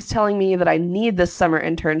 everyone keeps telling me that I need this summer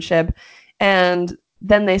internship. And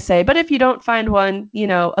then they say, but if you don't find one,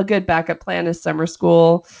 a good backup plan is summer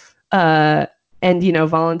school, uh, and,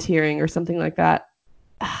 volunteering or something like that.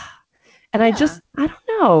 And Yeah. I don't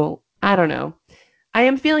know. I don't know. I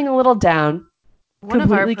am feeling a little down, One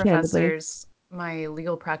of our completely candidly. professors, my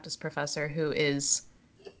legal practice professor, who is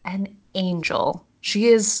an angel, she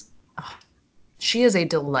is a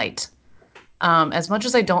delight. As much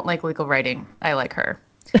as I don't like legal writing, I like her,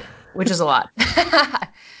 which is a lot.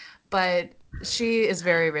 But she is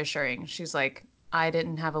very reassuring. She's like, I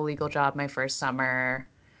didn't have a legal job my first summer.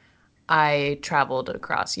 I traveled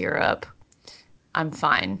across Europe. I'm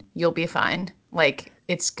fine. You'll be fine. Like,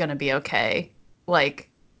 it's gonna be okay. Like,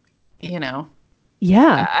 you know,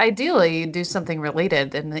 Yeah. ideally, you do something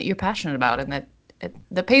related and that you're passionate about and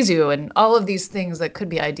that pays you and all of these things that could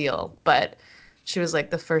be ideal. But she was like,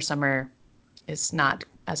 the first summer is not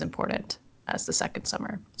as important as the second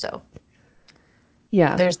summer. So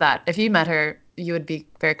Yeah. there's that. If you met her, you would be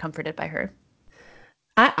very comforted by her.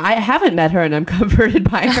 I haven't met her and I'm comforted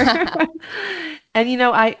by her. And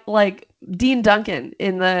I like Dean Duncan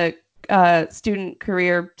in the student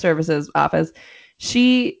career services office.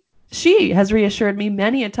 She has reassured me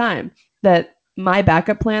many a time that my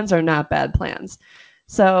backup plans are not bad plans.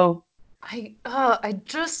 So I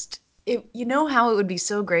just you know how it would be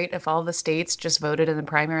so great if all the states just voted in the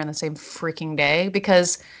primary on the same freaking day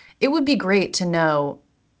because it would be great to know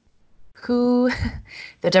who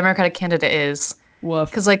the Democratic candidate is. woof.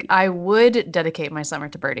 Because like I would dedicate my summer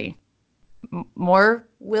to Birdie more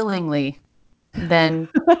willingly than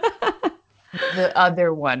the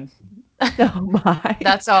other one. Oh my.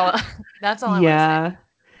 That's all. That's all I want to say. Yeah.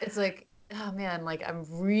 It's like, oh man, like I'm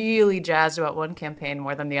really jazzed about one campaign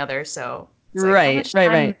more than the other. So it's like, how Right, much right,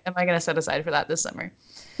 time right. am I going to set aside for that this summer?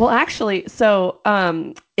 Well, actually, so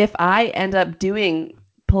if I end up doing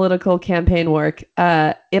political campaign work,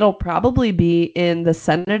 it'll probably be in the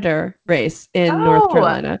senator race in North Oh,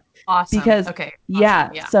 Carolina. awesome. Because, Okay, awesome. yeah,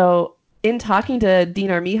 Yeah. so in talking to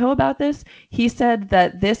Dean Armijo about this, he said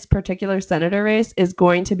that this particular senator race is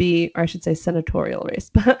going to be, or I should say senatorial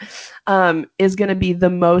race, is going to be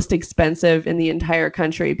the most expensive in the entire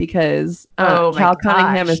country because Oh my Cal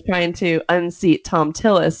Cunningham gosh. is trying to unseat Tom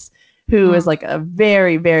Tillis, who is Mm. like a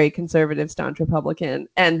very, very conservative, staunch Republican,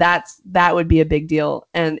 and that would be a big deal,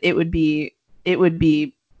 and it would be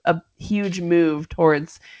a huge move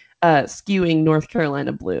towards skewing North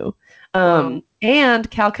Carolina blue. Whoa. And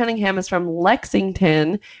Cal Cunningham is from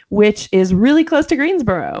Lexington, which is really close to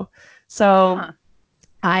Greensboro. So Huh.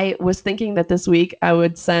 I was thinking that this week I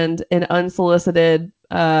would send an unsolicited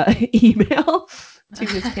email to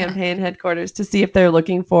his campaign headquarters to see if they're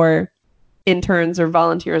looking for interns or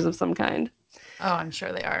volunteers of some kind. Oh, I'm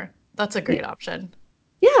sure they are. That's a great option.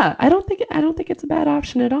 Yeah, I don't think it's a bad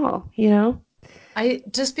option at all, you know? I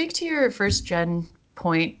to speak to your first gen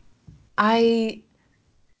point, I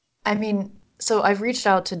I mean, so I've reached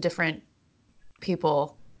out to different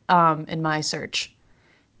people in my search,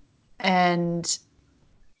 and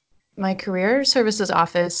my career services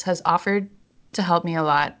office has offered to help me a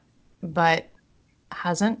lot, but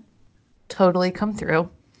hasn't totally come through.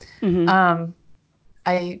 Hmm. Um,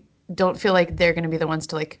 I don't feel like they're going to be the ones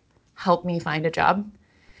to like help me find a job.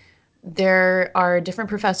 There are different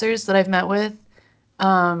professors that I've met with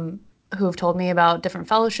who have told me about different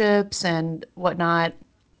fellowships and whatnot.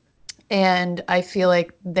 And I feel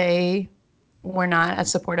like they were not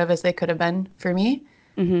as supportive as they could have been for me,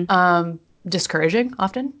 Hmm. discouraging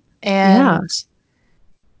often. Yeah, And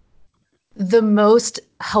the most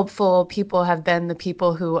helpful people have been the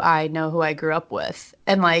people who I know who I grew up with.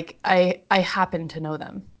 And like I happen to know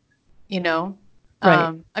them, you know?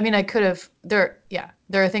 right. I mean I could have there yeah,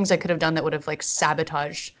 there are things I could have done that would have like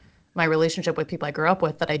sabotaged my relationship with people I grew up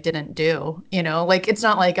with that I didn't do, you know? Like it's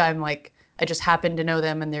not like I'm like I just happen to know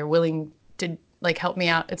them and they're willing to like help me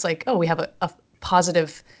out. It's like, oh, we have a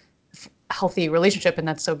positive, healthy relationship and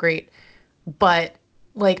that's so great. But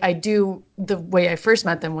like I do the way I first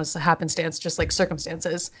met them was happenstance, just like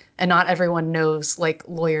circumstances. And not everyone knows like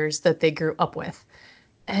lawyers that they grew up with.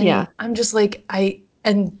 Yeah. And I'm just like,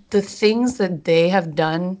 and the things that they have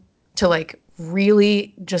done to like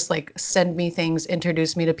really just like send me things,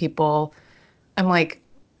 introduce me to people, I'm like,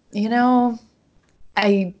 you know,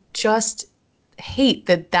 I just hate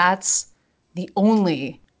that that's the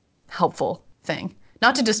only helpful thing.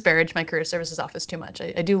 Not to disparage my career services office too much.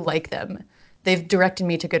 I do like them. They've directed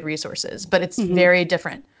me to good resources, but it's Hmm. very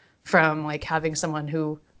different from like having someone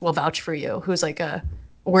who will vouch for you, who's like a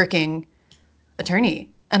working attorney.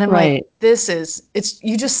 And I'm like, Right. it's,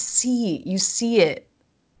 you see it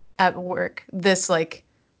at work, this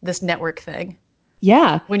network thing.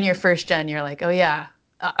 Yeah. When you're first gen, you're like, oh yeah,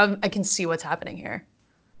 I can see what's happening here.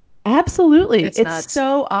 Absolutely. It's It's nuts.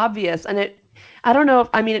 so obvious. And I don't know if,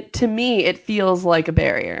 I mean, to me, it feels like a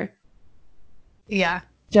barrier. Yeah.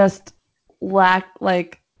 Just like,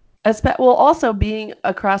 well, also being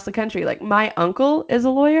across the country. Like, my uncle is a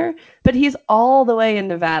lawyer, but he's all the way in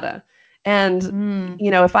Nevada. And,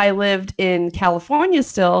 Mm. if I lived in California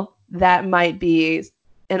still, that might be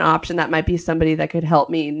an option. That might be somebody that could help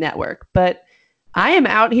me network. But I am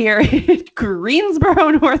out here in Greensboro,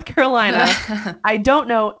 North Carolina. I don't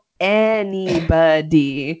know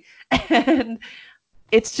anybody. And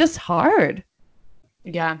it's just hard.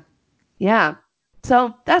 Yeah. Yeah.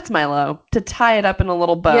 So that's my low to tie it up in a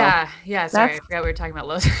little bow. Yeah. Yeah. Sorry. That's I forgot we were talking about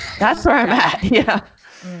Lowe's. that's where I'm Yeah. at. Yeah.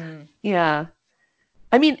 Mm. Yeah.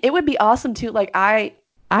 I mean, it would be awesome too. Like I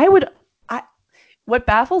would I what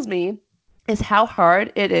baffles me is how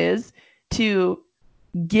hard it is to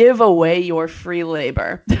give away your free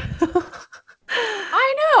labor.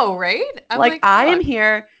 I know, right? I'm Like, like, I am look,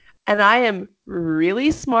 here and I am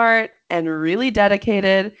really smart and really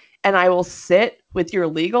dedicated, and I will sit with your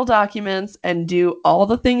legal documents and do all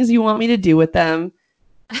the things you want me to do with them.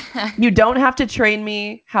 You don't have to train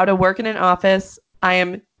me how to work in an office. I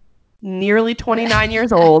am nearly 29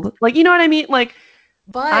 years old. Like, you know what I mean? Like,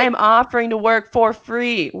 I but am offering to work for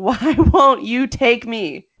free. Why won't you take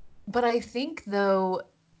me? But I think, though,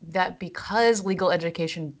 that because legal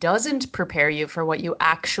education doesn't prepare you for what you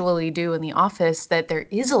actually do in the office, that there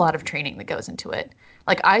is a lot of training that goes into it.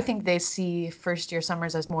 Like, I think they see first year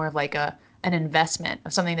summers as more of like an investment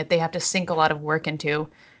of something that they have to sink a lot of work into,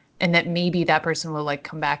 and that maybe that person will like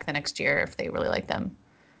come back the next year if they really like them.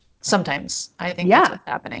 Sometimes I think that's Yeah. what's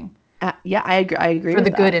happening Yeah, I agree for with the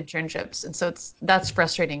good that. internships. And so that's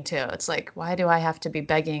frustrating too. It's like, why do I have to be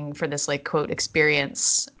begging for this like quote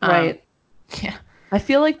experience? Right. Yeah. I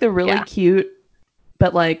feel like the really Yeah. cute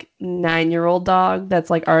but like 9-year-old dog that's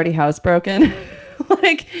like already housebroken.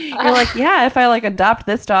 Like, you're like, yeah, if I like adopt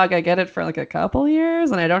this dog, I get it for like a couple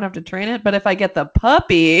years and I don't have to train it. But if I get the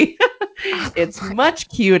puppy, Oh it's my much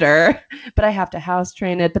cuter, but I have to house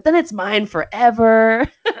train it. But then it's mine forever.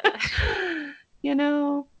 you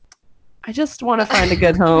know, I just want to find a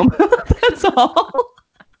good home. That's all.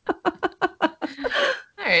 All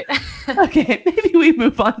right. Okay, maybe we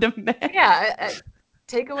move on to Meg. Yeah.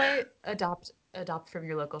 Take away, adopt from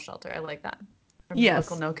your local shelter. I like that. From your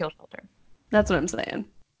local Yes, no-kill shelter. that's what I'm saying.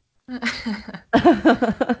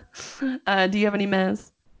 Do you have any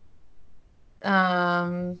mez?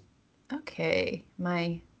 Um, okay.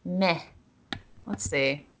 My meh. Let's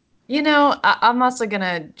see. I'm also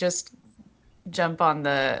gonna just jump on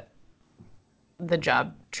the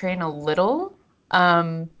job train a little.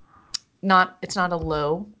 Um, it's not a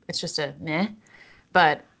low, it's just a meh.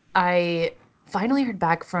 But I finally heard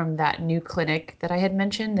back from that new clinic that I had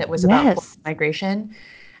mentioned that was about Yes. forced migration.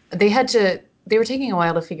 They were taking a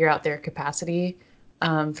while to figure out their capacity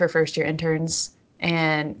for first year interns,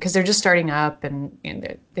 and because they're just starting up and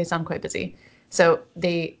they sound quite busy. So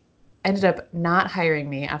they ended up not hiring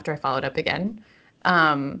me after I followed up again.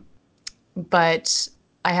 Um, but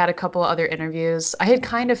I had a couple other interviews. I had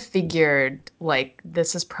kind of figured like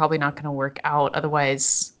this is probably not going to work out.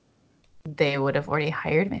 Otherwise, they would have already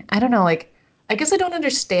hired me. I don't know, like I guess I don't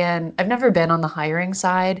understand. I've never been on the hiring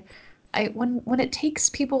side. When it takes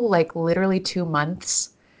people like literally 2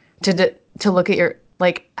 months to look at your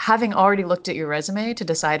like having already looked at your resume to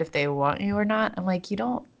decide if they want you or not, I'm like, you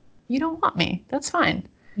don't want me. That's fine.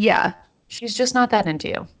 Yeah. She's just not that into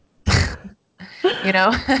you, you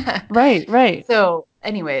know? Right, right. So,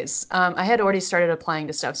 anyways, I had already started applying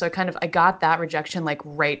to stuff. So I got that rejection like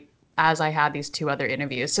right as I had these two other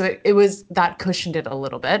interviews. So it was that cushioned it a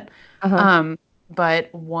little bit. Uh-huh. Um,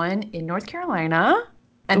 but one in North Carolina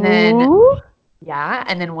and then Ooh. yeah,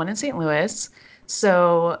 and then one in St. Louis.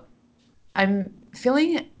 So I'm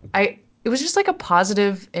feeling it was just like a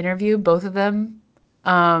positive interview, both of them.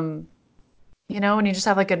 Um, when you just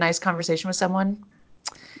have like a nice conversation with someone.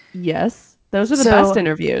 Yes. Those are the best So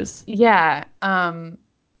interviews. yeah, I'll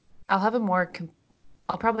have a more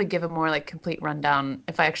I'll probably give a more like complete rundown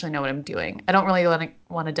if I actually know what I'm doing. I don't really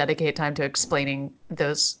want to dedicate time to explaining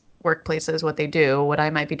those workplaces, what they do, what I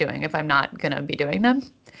might be doing if I'm not gonna be doing them.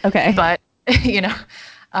 Okay. But you know,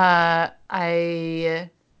 I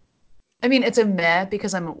mean it's a meh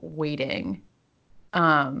because I'm waiting.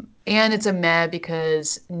 And it's a meh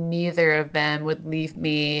because neither of them would leave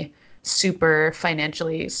me super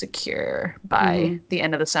financially secure by Hmm. the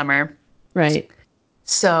end of the summer. Right.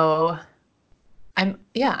 So I'm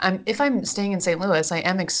if I'm staying in St. Louis,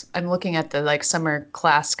 I'm looking at the like summer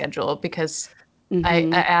class schedule because I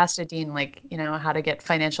Hmm. asked a dean like, how to get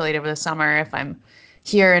financial aid over the summer if I'm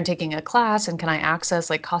here and taking a class and can I access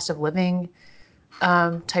like cost of living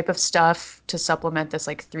type of stuff to supplement this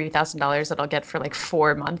like $3,000 that I'll get for like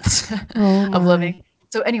 4 months Oh of living. my.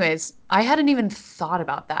 So anyways, I hadn't even thought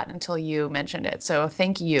about that until you mentioned it. So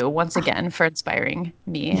thank you once again for inspiring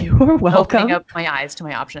me and You're opening welcome. up my eyes to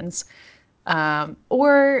my options.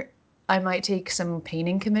 Or I might take some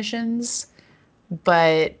painting commissions,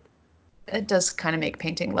 but it does kind of make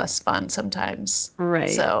painting less fun sometimes. Right.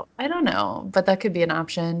 So I don't know, but that could be an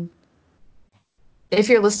option. If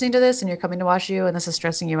you're listening to this and you're coming to WashU and this is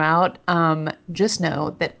stressing you out, just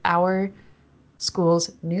know that our school's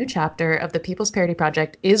new chapter of the People's Parity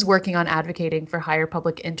Project is working on advocating for higher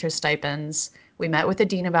public interest stipends. We met with the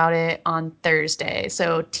dean about it on Thursday,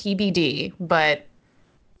 so TBD, but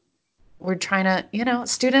we're trying to,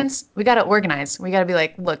 students, we got to organize. We got to be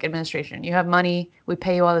like, look, administration, you have money. We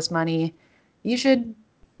pay you all this money. You should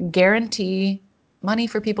guarantee money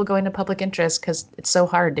for people going to public interest because it's so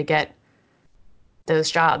hard to get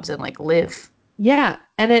those jobs and like live Yeah.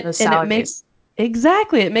 And those it makes salaries.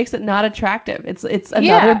 exactly, it makes it not attractive. It's another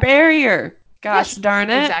Yeah. barrier. Gosh Yes. darn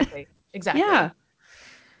it. Exactly. Exactly. Yeah.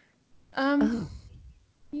 Um, Oh.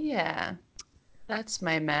 yeah, that's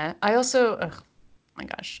my meh. I also, oh my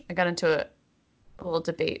gosh, I got into a little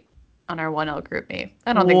debate on our 1L group me.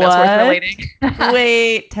 I don't think that's worth What? relating.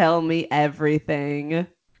 Wait, tell me everything.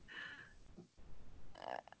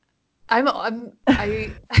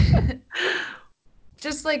 I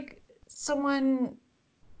just like someone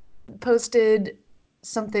posted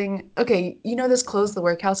something. Okay, this Close the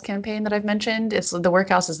Workhouse campaign that I've mentioned? It's the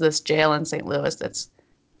workhouse is this jail in St. Louis that's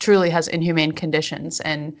truly has inhumane conditions,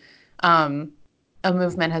 and um, a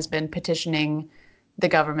movement has been petitioning the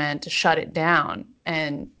government to shut it down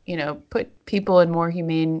and put people in more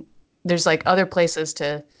humane. There's like other places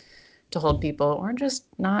to hold people, or just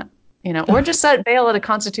not, or just set bail at a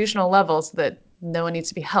constitutional level so that no one needs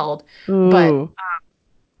to be held. But Ooh.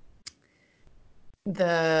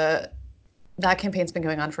 the that campaign's been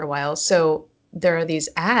going on for a while. So there are these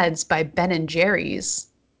ads by Ben and Jerry's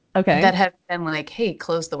that Okay. have been like, "Hey,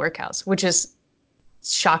 close the workhouse," which is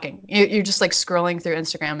shocking. You're just like scrolling through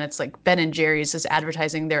Instagram. And it's like Ben and Jerry's is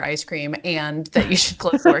advertising their ice cream and that you should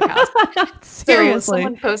close the workhouse. So Seriously.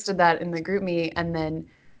 someone posted that in the group me, and then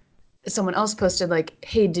someone else posted like,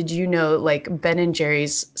 "Hey, did you know like Ben and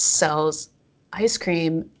Jerry's sells ice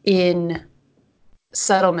cream in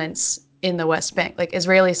settlements in the West Bank, like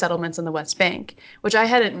Israeli settlements in the West Bank," which I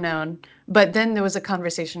hadn't known. But then there was a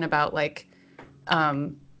conversation about like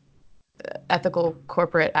um, ethical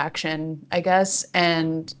corporate action, I guess.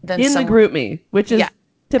 And then In the someone, group me, which yeah. is And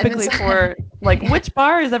then, typically for like which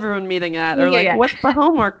bar is everyone meeting at? yeah, Or yeah, like yeah. what's the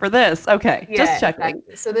homework for this? Okay, just Yeah, checking.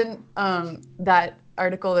 exactly. So then that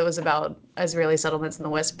article that was about Israeli settlements in the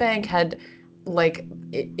West Bank had like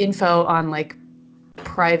info on like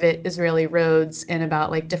private Israeli roads and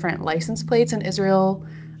about like different license plates in Israel.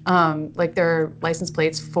 Like there are license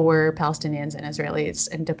plates for Palestinians and Israelis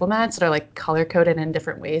and diplomats that are like color coded in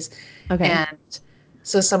different ways. Okay. And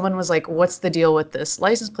so someone was like, "What's the deal with this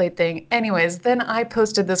license plate thing?" Anyways, then I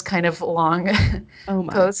posted this kind of long Oh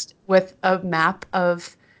my. post with a map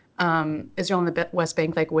of Israel and the West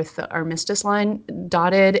Bank, like with the armistice line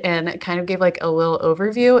dotted, and it kind of gave like a little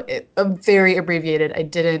overview, very abbreviated. I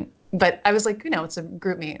didn't, but I was like, it's a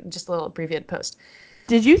group me, just a little abbreviated post.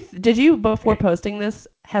 Did you before posting this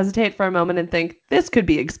hesitate for a moment and think this could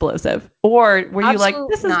be explosive? Or were you like, Absolutely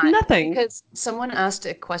this is not, nothing? because someone asked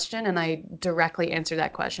a question and I directly answered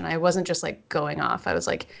that question. I wasn't just like going off. I was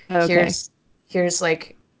like, Okay. here's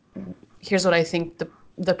like here's what I think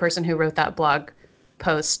the person who wrote that blog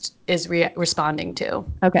post is responding to.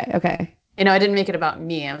 Okay. Okay. I didn't make it about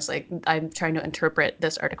me. I was like, I'm trying to interpret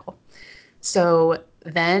this article. So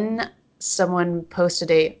then someone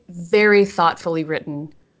posted a very thoughtfully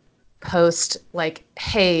written post like,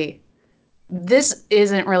 hey, this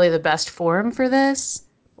isn't really the best forum for this.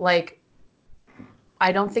 Like,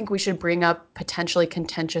 I don't think we should bring up potentially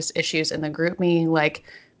contentious issues in the group me. Like,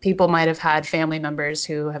 people might have had family members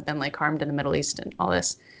who have been like harmed in the Middle East and all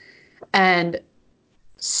this. And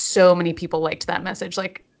so many people liked that message.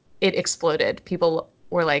 Like, it exploded. People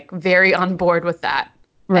were like very on board with that.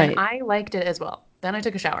 And Right. I liked it as well. Then I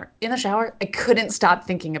took a shower. In the shower, I couldn't stop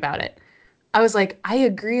thinking about it. I was like, I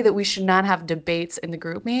agree that we should not have debates in the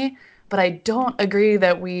group me, but I don't agree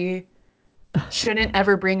that we shouldn't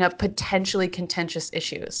ever bring up potentially contentious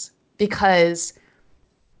issues because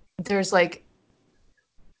there's like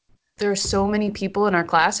there are so many people in our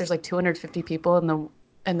class. There's like 250 people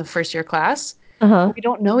in the first year class. Uh-huh. We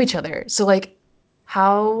don't know each other. So like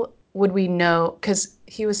how would we know? Because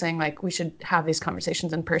he was saying like we should have these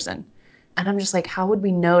conversations in person. And I'm just like, how would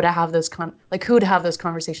we know to have those like who to have those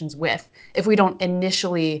conversations with if we don't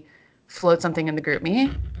initially float something in the group me?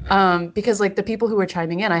 Because like the people who were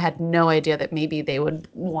chiming in, I had no idea that maybe they would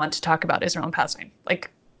want to talk about Israel and Palestine. Like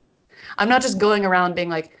I'm not just going around being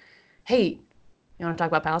like, hey, you want to talk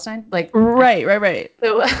about Palestine? Like Right, right, right.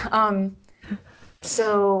 so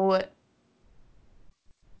so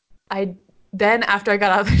I then after I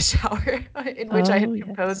got out of the shower, in which I Oh, had yes.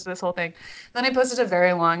 composed this whole thing, then I posted a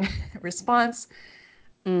very long response.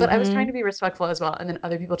 But I was trying Mm-hmm. to be respectful as well. And then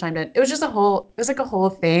other people chimed in. It was like a whole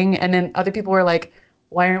thing. And then other people were like,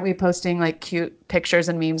 why aren't we posting like cute pictures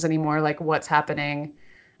and memes anymore? Like what's happening?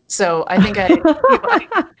 So I think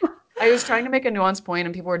I was trying to make a nuanced point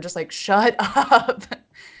and people were just like, shut up.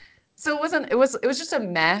 So it was just a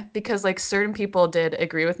meh because like certain people did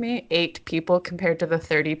agree with me, 8 people compared to the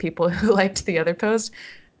 30 people who liked the other post.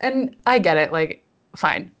 And I get it, like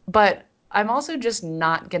fine. But I'm also just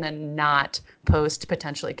not gonna not post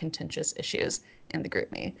potentially contentious issues in the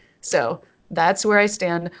group me. So that's where I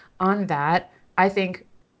stand on that. I think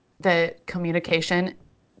that communication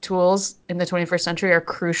tools in the 21st century are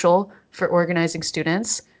crucial for organizing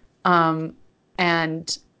students. Um,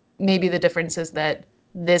 and maybe the difference is that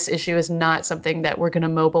this issue is not something that we're going to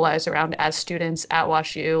mobilize around as students at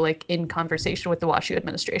WashU, like in conversation with the WashU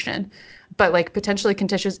administration, but like potentially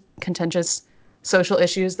contentious social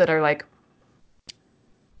issues that are like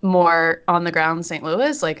more on the ground in St.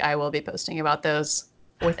 Louis, like I will be posting about those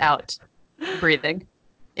without breathing,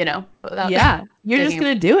 without Yeah, you're just digging.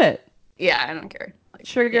 gonna do it. Yeah, I don't care. Like,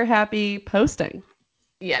 yeah, Trigger happy posting.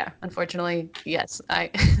 yeah. Unfortunately, yes,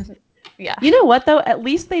 yeah, You know what though? At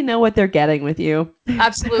least they know what they're getting with you.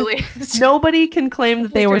 absolutely. Nobody can claim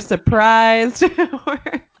that Definitely they were transparent. surprised.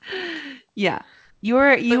 Or, yeah, you But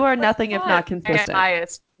are that's nothing if not not my consistent.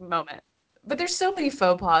 highest moment. But there's so many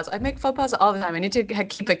faux pas. I make faux pas all the time. I need to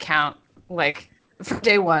keep account, like for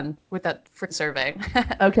day one with that free survey.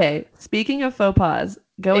 Okay, speaking of faux pas,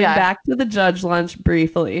 going Yeah. back to the judge lunch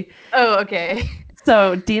briefly. Oh, okay.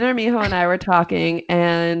 So Dean Armijo and I were talking,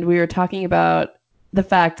 and we were talking about the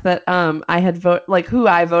fact that I had vote like who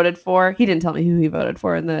I voted for. He didn't tell me who he voted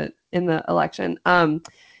for in the election.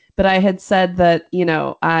 But I had said that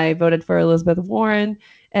I voted for Elizabeth Warren,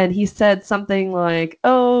 and he said something like,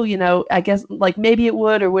 "Oh, I guess like maybe it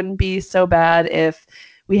would or wouldn't be so bad if."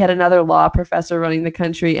 We had another law professor running the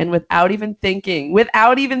country, and without even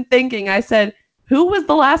thinking, I said, who was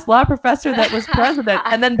the last law professor that was president?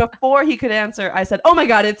 And then before he could answer, I said, oh my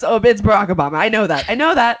God, it's Barack Obama. I know that. I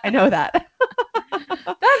know that. I know that.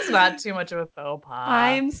 That's not too much of a faux pas.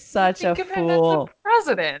 I'm You such a think of him as the fool.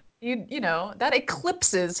 president. That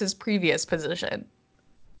eclipses his previous position.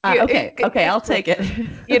 You, Okay, it okay, I'll take it.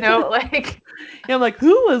 eclipses, like, I'm like, who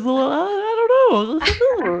was the? I don't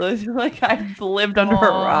know. Like I've lived under a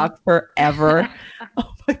oh. rock forever.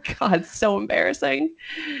 Oh my God, so embarrassing.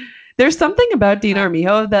 There's something about Dean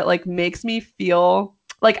Armijo that like makes me feel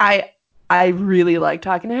like I really like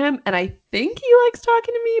talking to him, and I think he likes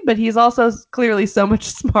talking to me, but he's also clearly so much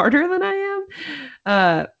smarter than I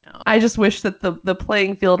am. I just wish that the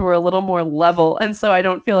playing field were a little more level, and so I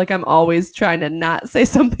don't feel like I'm always trying to not say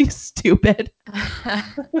something stupid.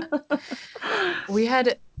 We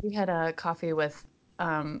had a coffee with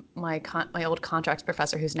my old contracts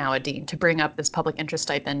professor who's now a dean to bring up this public interest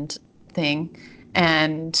stipend thing,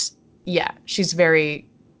 and yeah, she's very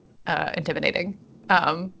intimidating,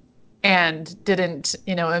 and didn't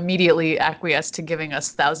immediately acquiesce to giving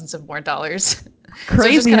us thousands of more dollars. So it's just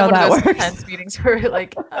Crazy kind of how one of that those works. tense meetings where we're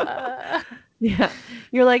like, Yeah.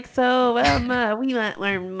 You're like, so we want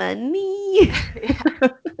more money. yeah.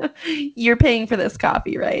 You're paying for this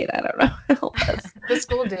coffee, right? I don't know. Help us. The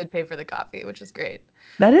school did pay for the coffee, which is great.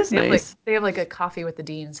 That is They have like nice. they have like a coffee with the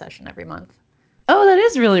dean session every month. Oh, that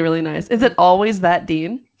is really, really nice. Is it always that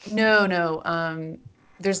dean? No, no.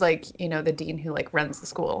 There's like, the dean who like runs the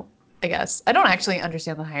school, I guess. I don't actually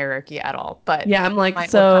understand the hierarchy at all, but Yeah, I'm like, what kind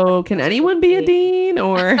of so can professors like anyone be a me. dean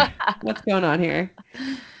or what's going on here?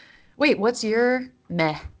 Wait, what's your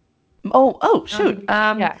meh? Oh, I don't think shoot.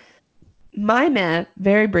 yeah. My meh,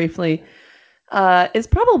 very briefly, is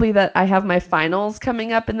probably that I have my finals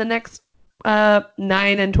coming up in the next 9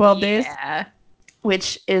 and 12 days, Yeah.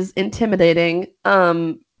 which is intimidating.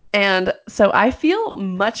 And so I feel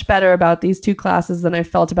much better about these two classes than I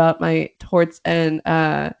felt about my torts and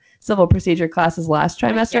civil procedure classes last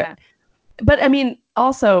Heck trimester. yeah. But I mean,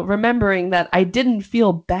 also remembering that I didn't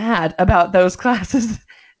feel bad about those classes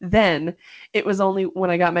then. It was only when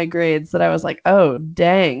I got my grades that I was like, oh,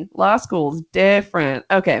 dang, law school's different.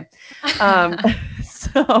 Okay. Um,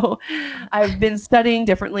 so I've been studying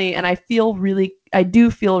differently and I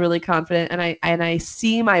do feel really confident and I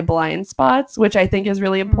see my blind spots, which I think is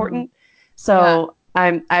really Hmm. important. Yeah. So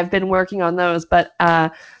I've been working on those, but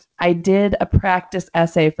I did a practice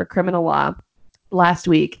essay for criminal law last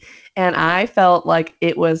week and I felt like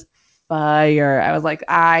it was fire. I was like,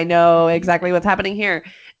 I know exactly what's Amazing. happening here.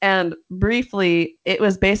 And briefly, it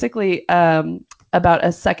was basically about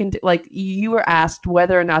a second, like you were asked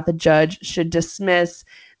whether or not the judge should dismiss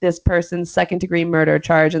this person's second degree murder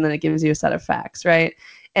charge, and then it gives you a set of facts, right?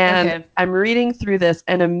 And Okay. I'm reading through this,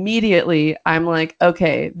 and immediately I'm like,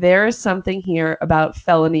 okay, there is something here about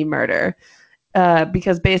felony murder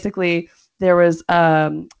because basically there was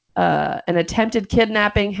an attempted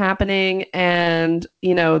kidnapping happening, and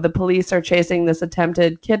the police are chasing this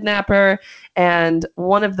attempted kidnapper, and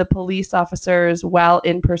one of the police officers, while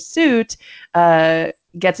in pursuit,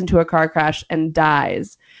 gets into a car crash and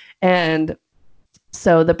dies. And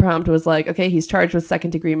so the prompt was like, okay, he's charged with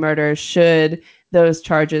second degree murder. Should those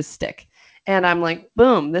charges stick? And I'm like,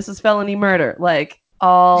 boom, this is felony murder. Like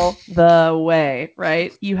all the way,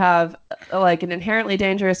 right? You have like an inherently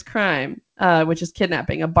dangerous crime, which is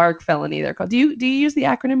kidnapping, a BARC felony. They're called. Do you use the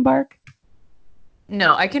acronym BARC?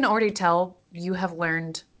 No, I can already tell you have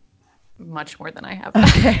learned much more than I have.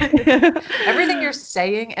 Okay. Everything you're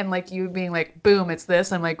saying and like you being like, boom, it's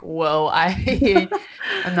this. I'm like, whoa,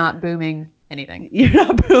 I'm not booming anything. You're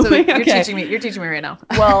not So booming. Okay. you're teaching me right now.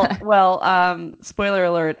 Spoiler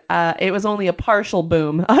alert, it was only a partial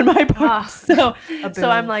boom on my part. Ah, a So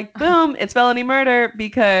I'm boom. like, boom, it's felony murder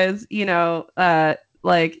because,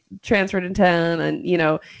 like transferred intent and,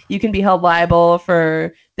 you can be held liable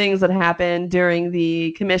for things that happen during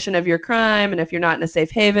the commission of your crime. And if you're not in a safe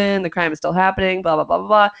haven, the crime is still happening, blah, blah, blah, blah,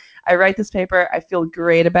 blah. I write this paper. I feel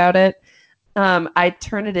great about it. I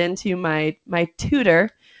turn it into my tutor.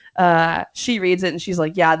 She reads it and she's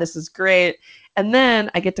like, "Yeah, this is great." And then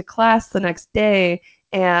I get to class the next day,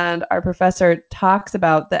 and our professor talks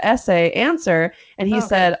about the essay answer, and he Oh, good.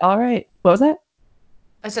 said, "All right, what was that?"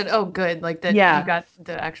 I said, oh, good. Like that you Yeah, got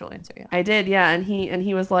the actual answer. Yeah. I did. Yeah, and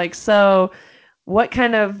he was like, "So, what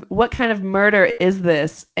kind of murder is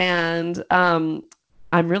this?" And I'm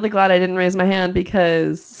really glad I didn't raise my hand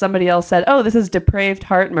because somebody else said, "Oh, this is depraved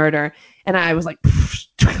heart murder," and I was like,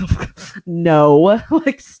 "No,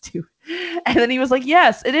 like stupid." And then he was like,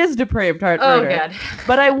 "Yes, it is depraved heart Oh, murder, God.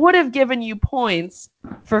 but I would have given you points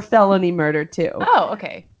for felony murder too." Oh,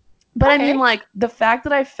 okay. But I mean, Okay. like the fact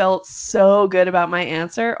that I felt so good about my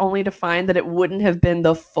answer, only to find that it wouldn't have been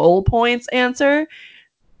the full points answer,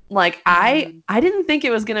 like Mm. I didn't think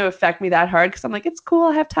it was going to affect me that hard because I'm like, it's cool,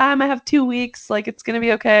 I have time, I have 2 weeks, like it's going to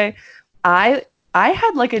be okay. I i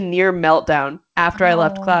had like a near meltdown after I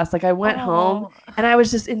left Oh, class. Like I went home oh, and I was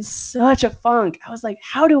just in such a funk. I was like,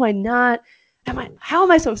 how do I not am I how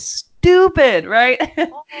am I so stupid, right?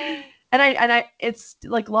 oh. And I it's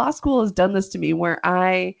like law school has done this to me where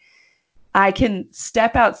I can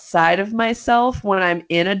step outside of myself when I'm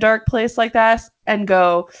in a dark place like that and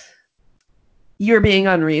go, you're being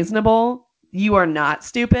unreasonable. You are not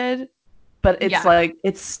stupid, but it's Yeah. like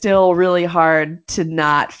it's still really hard to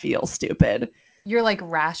not feel stupid. You're like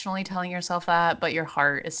rationally telling yourself that, but your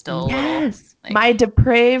heart is still a little Yes, my like,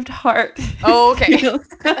 depraved heart oh, okay. feels.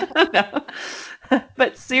 No.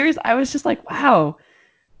 But seriously, I was just like, wow,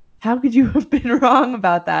 how could you have been wrong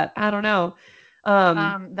about that? I don't know.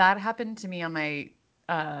 Um, That happened to me on my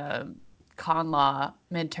uh, con law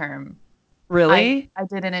midterm. really? I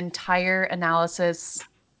did an entire analysis,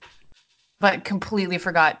 but completely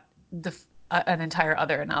forgot an entire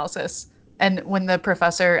other analysis. And when the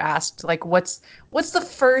professor asked, like,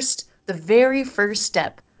 the very first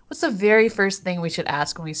step? What's the very first thing we should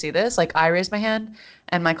ask when we see this? Like, I raised my hand,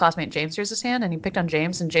 and my classmate James raised his hand, and he picked on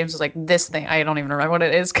James, and James was like, "This thing, I don't even remember what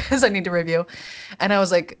it is because I need to review." And I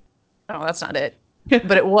was like, "Oh, that's not it."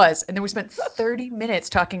 but it was. And then we spent 30 minutes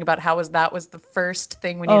talking about how that was the first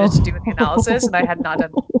thing we needed to do in the analysis, and I had not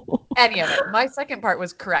done Oh. any of it. My second part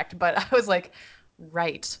was correct, but I was like,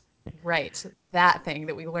 right, right, that thing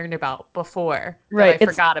that we learned about before that Right. I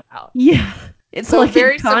forgot about. Yeah. It's So like in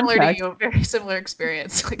very similar to contracts. you, very similar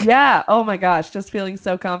experience. Like, Yeah. Oh my gosh. Just feeling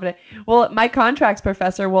so confident. Well, my contracts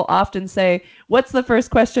professor will often say, "What's the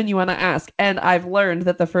first question you want to ask?" And I've learned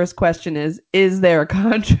that the first question is there a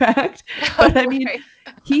contract? But I mean, right.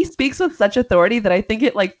 he speaks with such authority that I think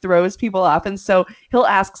it like throws people off. And so he'll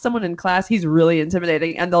ask someone in class, he's really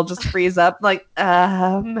intimidating, and they'll just freeze up, like,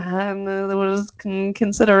 there was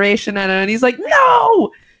consideration. And he's like,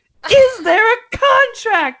 "No! Is there a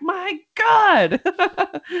contract? My God."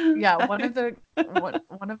 Yeah, one of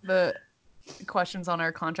the questions on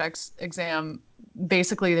our contracts exam,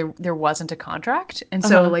 basically there wasn't a contract. And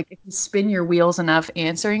so Uh-huh. like if you spin your wheels enough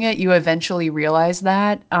answering it, you eventually realize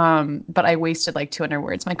that. But I wasted like 200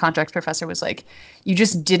 words. My contracts professor was like, you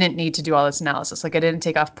just didn't need to do all this analysis. Like I didn't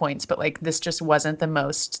take off points, but like this just wasn't the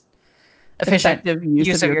most efficient Effective use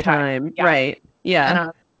use of of your your time. time. Yeah. Right. And Yeah.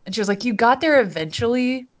 and she was like, you got there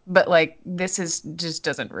eventually, but like this is just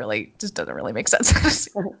doesn't really make sense.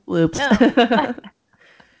 Whoops. No.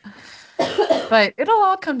 But it'll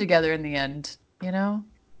all come together in the end, you know?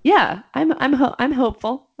 Yeah, I'm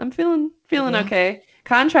hopeful. I'm feeling Maybe. okay.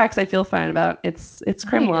 Contracts I feel fine about. It's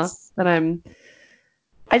crim law Nice. that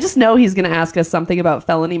I just know he's going to ask us something about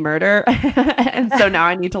felony murder. And so now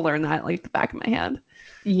I need to learn that like the back of my hand.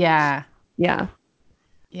 Yeah. Yeah.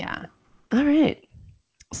 Yeah. All right.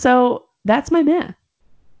 So that's my math.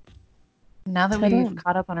 Now that Ta-da. we've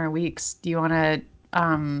caught up on our weeks, do you want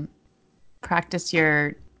to practice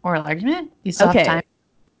your oral argument? You still have time? Okay.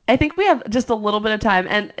 I think we have just a little bit of time,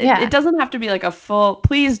 and it Yeah. doesn't have to be like a full.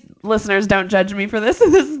 Please, listeners, don't judge me for this.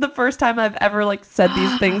 This is the first time I've ever like said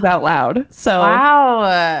these things out loud. So, Wow.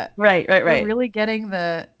 right, right, We're right. really getting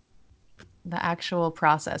the actual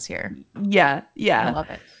process here. Yeah, I yeah. love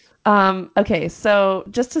it. Okay, so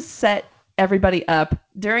just to set everybody up,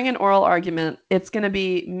 during an oral argument, it's going to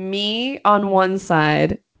be me on one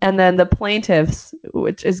side, and then the plaintiffs,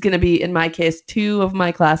 which is going to be, in my case, two of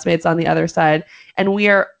my classmates on the other side. And we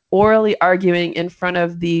are orally arguing in front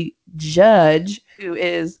of the judge, who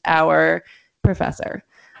is our professor.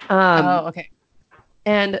 Um, Oh, okay.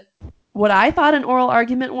 and what I thought an oral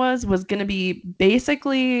argument was going to be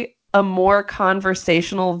basically a more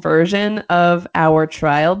conversational version of our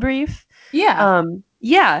trial brief. Yeah.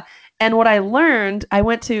 Yeah. And what I learned, I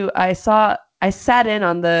sat in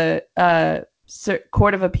on the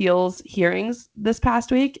Court of Appeals hearings this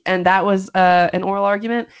past week, and that was an oral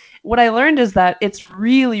argument. What I learned is that it's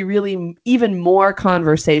really, really even more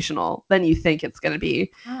conversational than you think it's going to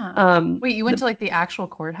be. Huh. Um, Wait, you went the, to like the actual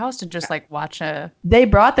courthouse to just like watch a they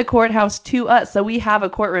brought the courthouse to us, so we have a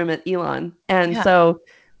courtroom at Elon, and yeah. so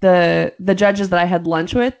the judges that I had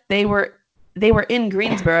lunch with, they were in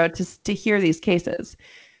Greensboro to hear these cases.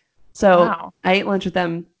 So Wow. I ate lunch with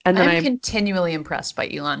them, and I then am continually impressed by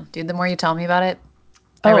Elon, dude. The more you tell me about it,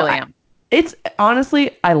 I oh, really am. it's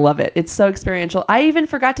honestly, I love it. It's so experiential. I even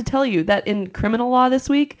forgot to tell you that in criminal law this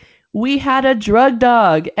week, we had a drug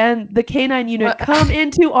dog and the canine unit What? come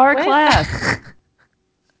into our What? class.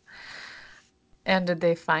 And did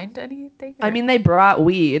they find anything I or mean, they brought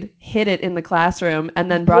weed, hid it in the classroom, and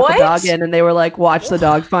then brought the dog what? in, and they were like, "Watch the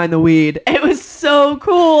dog find the weed." It was so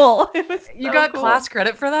cool. It was You so got cool. class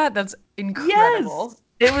credit for that? That's incredible.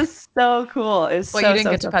 Yes, it was so cool. It was But you so didn't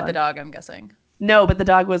so get to so pet the fun. dog, I'm guessing. No, but the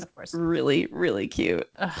dog was Of course. really really cute.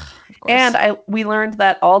 Ugh, of And course. we learned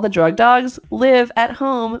that all the drug dogs live at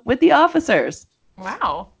home with the officers.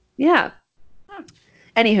 Wow. Yeah. Huh.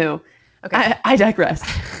 Anywho, Okay. I digress.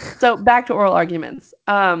 So back to oral arguments.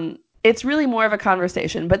 It's really more of a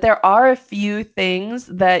conversation, but there are a few things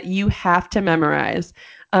that you have to memorize.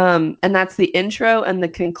 And that's the intro and the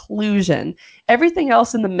conclusion. Everything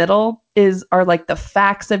else in the middle are like the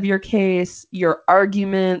facts of your case, your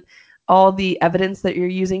argument, all the evidence that you're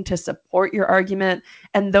using to support your argument.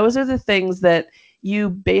 And those are the things that you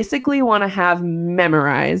basically want to have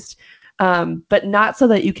memorized, but not so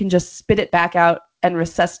that you can just spit it back out and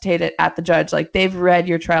resuscitate it at the judge. Like they've read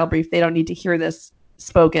your trial brief, they don't need to hear this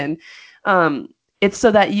spoken. Um, it's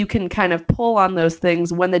so that you can kind of pull on those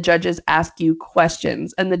things when the judges ask you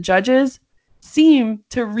questions. And the judges seem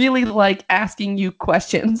to really like asking you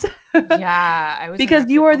questions Yeah, I was in because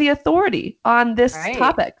our you are criminal. the authority on this Right.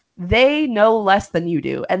 topic. They know less than you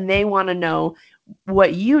do, and they want to know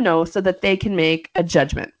what you know so that they can make a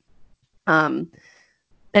judgment. Um,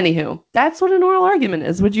 Anywho, that's what an oral argument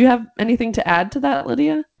is. Would you have anything to add to that,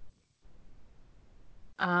 Lydia?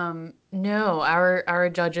 No, our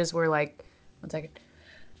judges were like One second.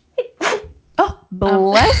 Oh, Um,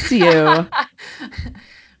 bless you.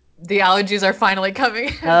 the allergies are finally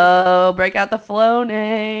coming. Oh, break out the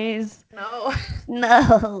Flonase. No.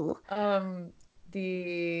 No. Um,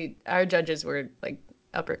 the our judges were like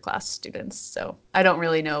upper class students, so I don't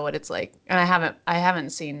really know what it's like, and I haven't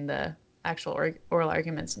seen the actual oral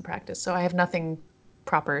arguments in practice, so I have nothing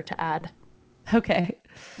proper to add. Okay.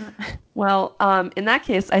 Well, in that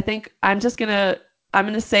case, I think I'm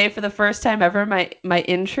gonna say for the first time ever my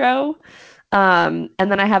intro, and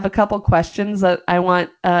then I have a couple questions that I want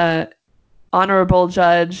Honorable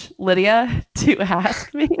Judge Lydia to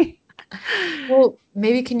ask me. Well,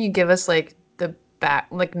 maybe can you give us like the back,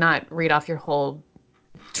 like not read off your whole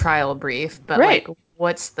trial brief, but like Right.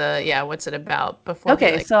 what's it about before we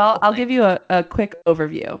Okay, like so I'll, full I'll thing? give you a quick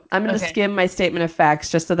overview. I'm going to Okay. skim my statement of facts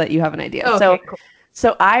just so that you have an idea. So, Okay, cool.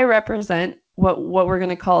 so I represent what we're going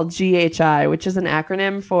to call GHI, which is an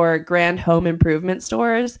acronym for Grand Home Improvement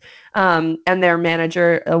Stores, and their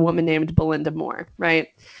manager, a woman named Belinda Moore, right?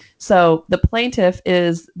 So the plaintiff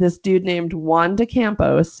is this dude named Juan de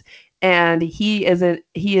Campos, and he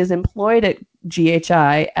is employed at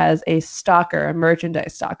GHI as a stalker, a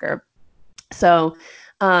merchandise stalker. So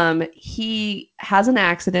he has an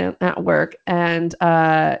accident at work and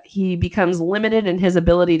he becomes limited in his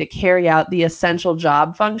ability to carry out the essential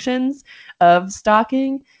job functions of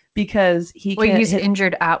stalking because he Wait, can't he's hit.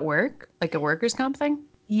 injured at work, like a worker's comp thing?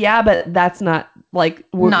 Yeah, but that's not like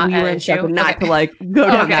Not we an were issue. instructed not to Okay. like go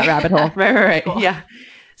Oh, down that okay. rabbit hole. Right, right, right. Cool. Yeah.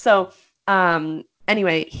 So,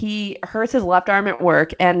 anyway, he hurts his left arm at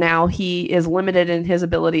work, and now he is limited in his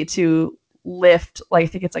ability to lift, like I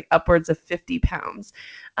think it's like upwards of 50 pounds.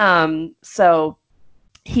 So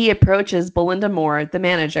he approaches Belinda Moore, the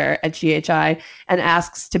manager at GHI, and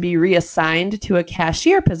asks to be reassigned to a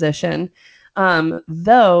cashier position.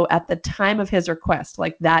 Though at the time of his request,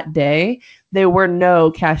 like that day, there were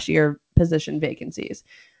no cashier position vacancies.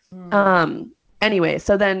 Hmm. Anyway,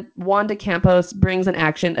 so then Wanda Campos brings an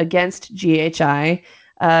action against GHI,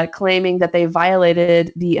 claiming that they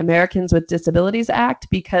violated the Americans with Disabilities Act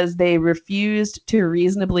because they refused to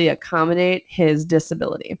reasonably accommodate his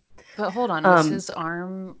disability. But hold on, was Um, his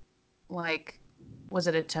arm like, was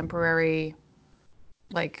it a temporary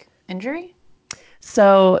like injury?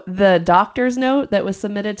 so the doctor's note that was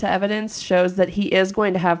submitted to evidence shows that he is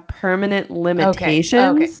going to have permanent Okay. Okay.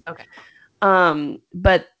 limitations, Okay.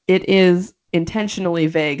 but it is intentionally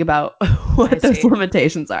vague about I what those see.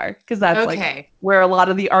 limitations are because that's like Okay. where a lot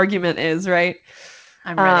of the argument is, right?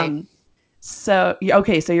 I'm ready. Um, so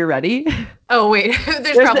okay, so you're ready. Oh, wait. There's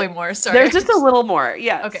there's probably more. Sorry. there's just a little more,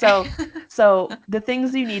 yeah. Okay. So the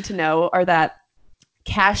things you need to know are that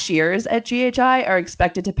cashiers at GHI are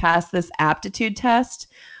expected to pass this aptitude test,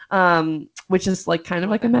 which is like kind of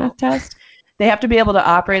What like the a math hell? test. They have to be able to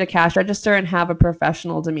operate a cash register and have a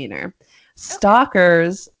professional demeanor. Okay.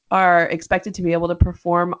 Stalkers are expected to be able to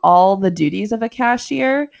perform all the duties of a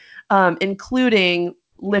cashier, including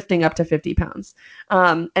lifting up to 50 pounds.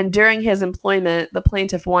 And during his employment, the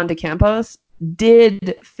plaintiff, Juan de Campos,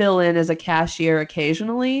 did fill in as a cashier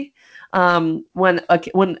occasionally, when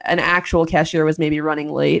an actual cashier was maybe running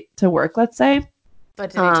late to work, let's say.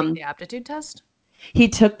 But did he take Um, the aptitude test? he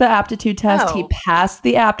took the aptitude test. He Oh. passed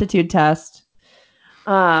the aptitude test.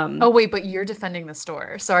 Oh, Um, wait, but you're defending the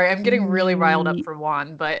store. Sorry, I'm getting really riled up he, for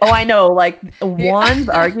Juan, but oh, I know. Like yeah. Juan's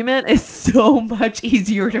argument is so much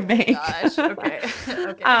easier to Oh make. gosh. Okay.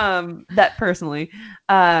 Okay. That personally.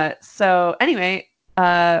 So anyway,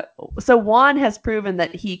 so Juan has proven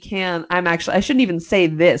that he can. I shouldn't even say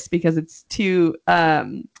this because it's too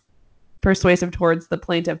persuasive towards the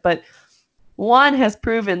plaintiff, but Juan has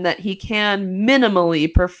proven that he can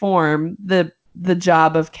minimally perform the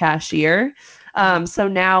job of cashier. Mhm. So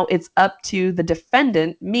now it's up to the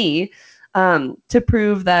defendant, me, to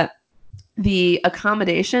prove that the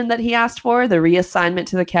accommodation that he asked for, the reassignment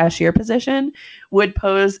to the cashier position, would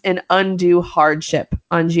pose an undue hardship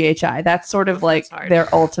on GHI. That's sort of Oof, that's like hard. their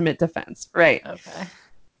ultimate defense. Right. Okay.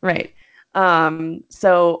 Right.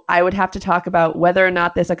 So I would have to talk about whether or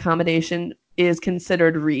not this accommodation is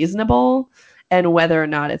considered reasonable and whether or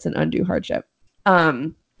not it's an undue hardship.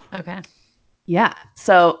 Um, Okay. yeah.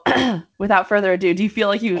 So without further ado, do you feel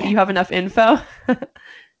like you have enough info?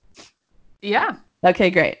 Yeah. Okay,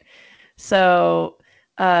 great. So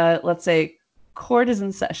let's say court is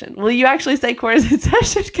in session. Will you actually say court is in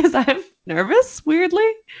session? Because I'm nervous, weirdly.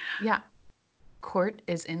 Yeah. Court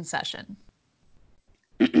is in session.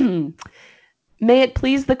 May it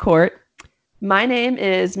please the court. My name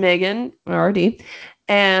is Megan RD,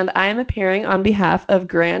 And I am appearing on behalf of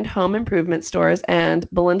Grand Home Improvement Stores and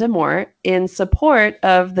Belinda Moore in support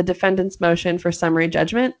of the defendant's motion for summary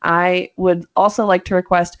judgment. I would also like to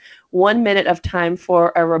request 1 minute of time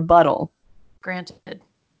for a rebuttal. Granted.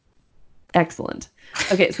 Excellent.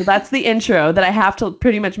 Okay, so that's the intro that I have to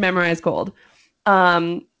pretty much memorize cold.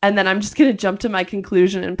 And then I'm just going to jump to my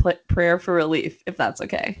conclusion and prayer for relief, if that's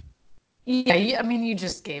okay. Yeah, I mean, you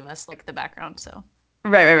just gave us like the background, so.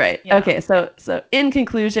 Right. You know. Okay, so in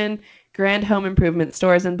conclusion, Grand Home Improvement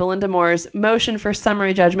Stores and Belinda Moore's motion for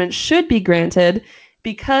summary judgment should be granted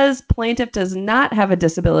because plaintiff does not have a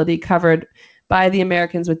disability covered by the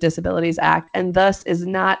Americans with Disabilities Act and thus is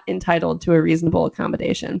not entitled to a reasonable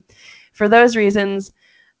accommodation. For those reasons,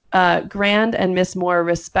 Grand and Miss Moore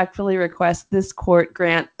respectfully request this court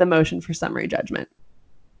grant the motion for summary judgment.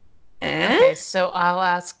 Okay, so I'll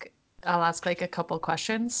ask like a couple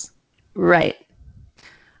questions. Right.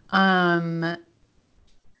 Um,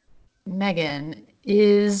 Megan,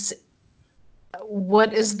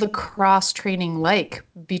 what is the cross training like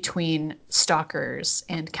between stalkers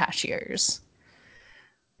and cashiers?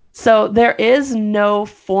 So there is no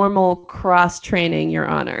formal cross training, Your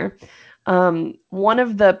Honor. One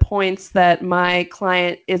of the points that my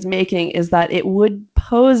client is making is that it would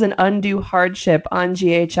pose an undue hardship on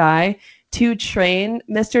GHI to train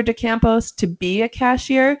Mr. DeCampos to be a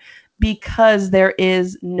cashier because there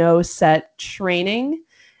is no set training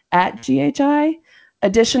at GHI.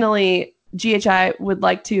 Additionally, GHI would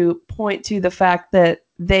like to point to the fact that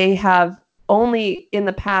they have only in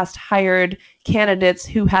the past hired candidates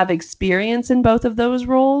who have experience in both of those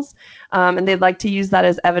roles. And they'd like to use that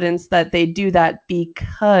as evidence that they do that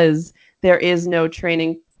because there is no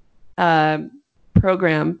training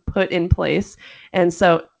program put in place. And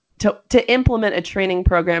so to implement a training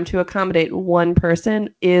program to accommodate one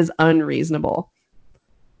person is unreasonable.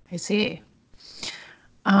 I see.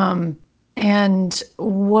 And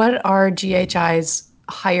what are GHI's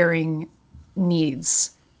hiring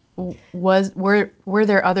needs? Were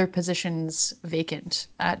there other positions vacant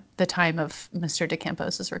at the time of Mr.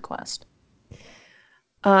 DeCampos's request?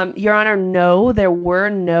 Your Honor, no, there were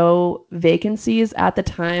no vacancies at the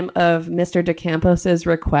time of Mr. DeCampos's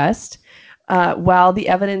request. While the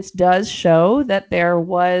evidence does show that there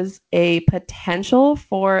was a potential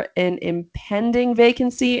for an impending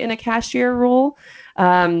vacancy in a cashier role,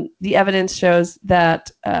 the evidence shows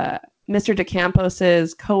that Mr.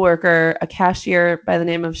 DeCampos's coworker, a cashier by the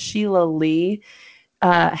name of Sheila Lee,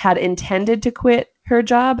 had intended to quit her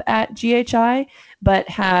job at GHI, but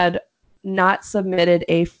had not submitted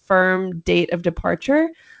a firm date of departure.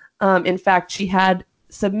 In fact, she had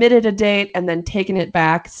submitted a date and then taken it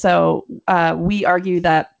back. So we argue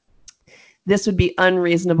that this would be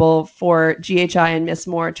unreasonable for GHI and Miss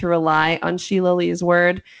Moore to rely on Sheila Lee's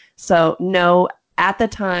word. So no, at the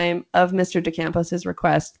time of Mr. DeCampos's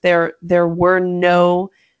request, there were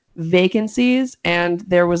no vacancies and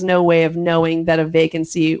there was no way of knowing that a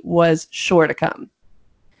vacancy was sure to come.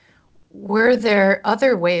 Were there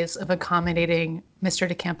other ways of accommodating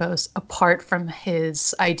Mr. DeCampos apart from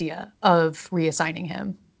his idea of reassigning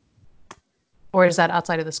him? Or is that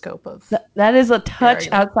outside of the scope of That is a your touch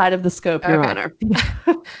argument? outside of the scope, Your Okay. Honor.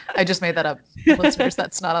 I just made that up, listeners.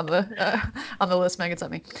 That's not on the list Megan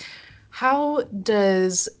sent me. How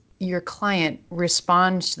does your client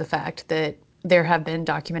respond to the fact that there have been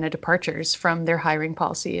documented departures from their hiring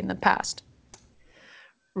policy in the past?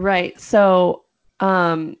 Right. So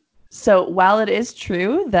while it is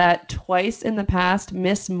true that twice in the past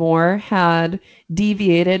Miss Moore had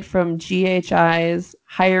deviated from GHI's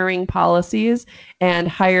hiring policies and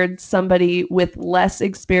hired somebody with less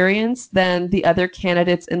experience than the other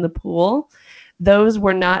candidates in the pool, those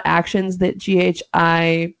were not actions that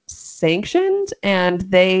GHI sanctioned, and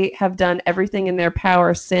they have done everything in their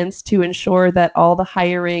power since to ensure that all the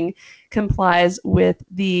hiring complies with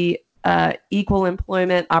the Equal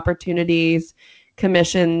Employment Opportunities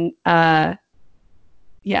Commission.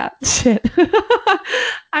 Yeah, shit.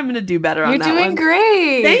 I'm gonna do better on You're that doing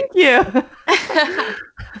one. Thank great.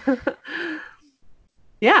 you.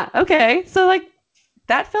 Yeah. Okay. So like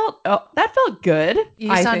that felt good.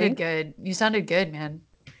 You I sounded think. good. You sounded good, man.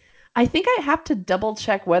 I think I have to double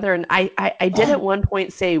check whether and I did at one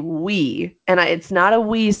point say we, and it's not a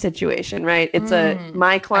we situation, right? It's a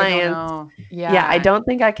my I don't client. know. Yeah, I Yeah, don't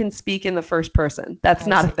think I can speak in the first person. That's I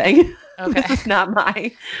not a see. thing. Okay. This is not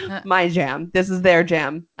my jam. This is their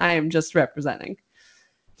jam. I am just representing.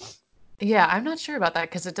 Yeah, I'm not sure about that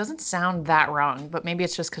because it doesn't sound that wrong, but maybe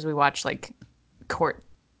it's just because we watch like court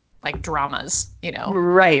like dramas, you know.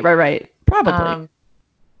 Right. Probably. Um,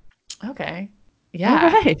 okay. All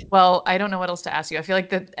Yeah. right. Well, I don't know what else to ask you. I feel like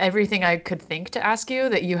that everything I could think to ask you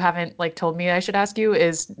that you haven't like told me I should ask you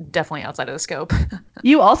is definitely outside of the scope.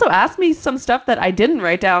 You also asked me some stuff that I didn't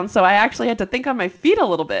write down, so I actually had to think on my feet a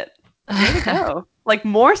little bit. Way to go. Like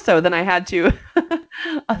more so than I had to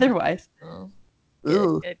otherwise. Oh, good,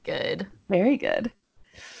 Ooh, good, good. very good.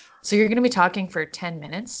 So you're going to be talking for 10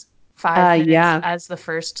 minutes, 5 minutes Yeah. as the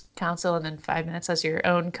first counsel, and then 5 minutes as your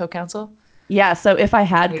own co-counsel. Yeah, so if I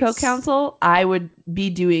had Nice. co-counsel, I would be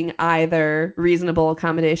doing either reasonable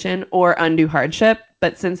accommodation or undue hardship,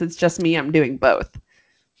 but since it's just me, I'm doing both.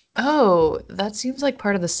 Oh, that seems like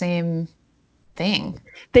part of the same thing.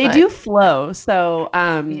 They But do flow.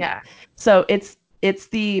 yeah. So it's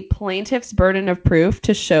the plaintiff's burden of proof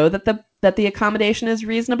to show that the accommodation is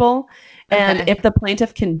reasonable. And Okay. if the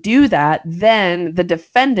plaintiff can do that, then the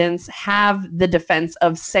defendants have the defense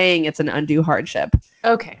of saying it's an undue hardship.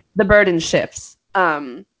 Okay. The burden shifts.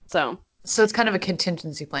 So So it's kind of a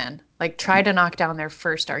contingency plan. Like try to knock down their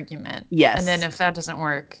first argument. And then yes. if that doesn't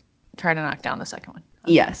work, try to knock down the second one.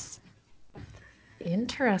 Okay. Yes.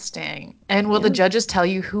 Interesting. And will the Yeah. judges tell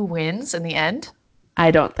you who wins in the end?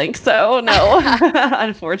 I don't think so. No,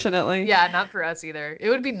 unfortunately. Yeah, not for us either. It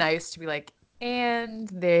would be nice to be like, and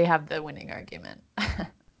they have the winning argument.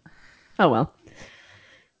 Oh well.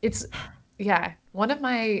 It's yeah. One of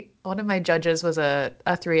my judges was a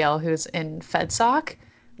 3L who's in FedSoc,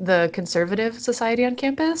 the conservative society on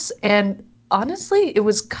campus, and honestly, it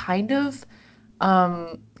was kind of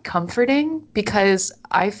comforting because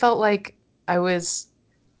I felt like I was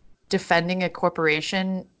defending a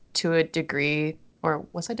corporation to a degree, or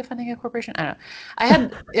was I defending a corporation? I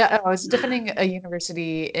don't know. Yeah, I was defending a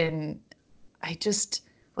university, and I just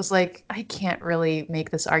was like, I can't really make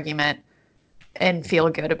this argument and feel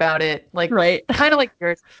good about it. Like, Right. kind of like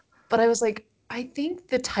yours. But I was like, I think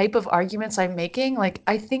the type of arguments I'm making, like,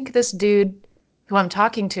 I think this dude who I'm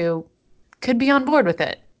talking to could be on board with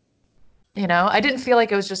it. I didn't feel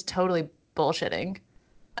like it was just totally bullshitting.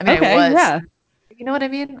 I mean, I Okay. was. Yeah. You know what I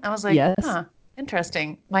mean? I was like, Yes. huh,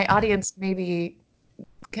 interesting. My audience maybe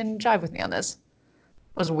can jive with me on this.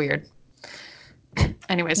 It was weird.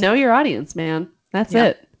 Anyways, Know your audience, man. That's yeah,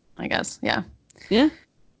 it. I guess. Yeah. Yeah.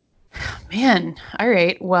 Man. All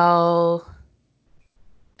right. Well,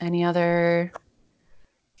 any other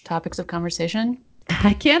topics of conversation?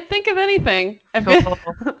 I can't think of anything. I feel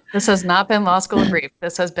Cool. This has not been law school in brief.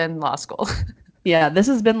 This has been law school. yeah, this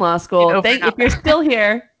has been law Been school. over and Thank if out. you're still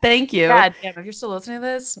here, thank you. Yeah, damn, if you're still listening to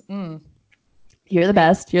this, You're the thank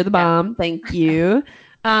best. You're the yeah. bomb. Thank you.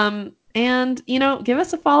 And give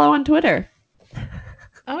us a follow on Twitter.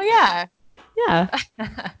 Oh yeah. Yeah.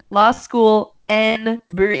 Law school and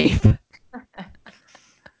brief.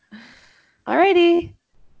 Alrighty.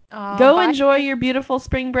 Go Bye. enjoy your beautiful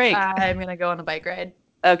spring break. I'm gonna go on a bike ride.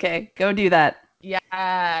 Okay, go do that. Yeah.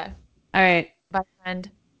 All right. Bye,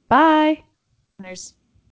 friend. Bye. Listeners.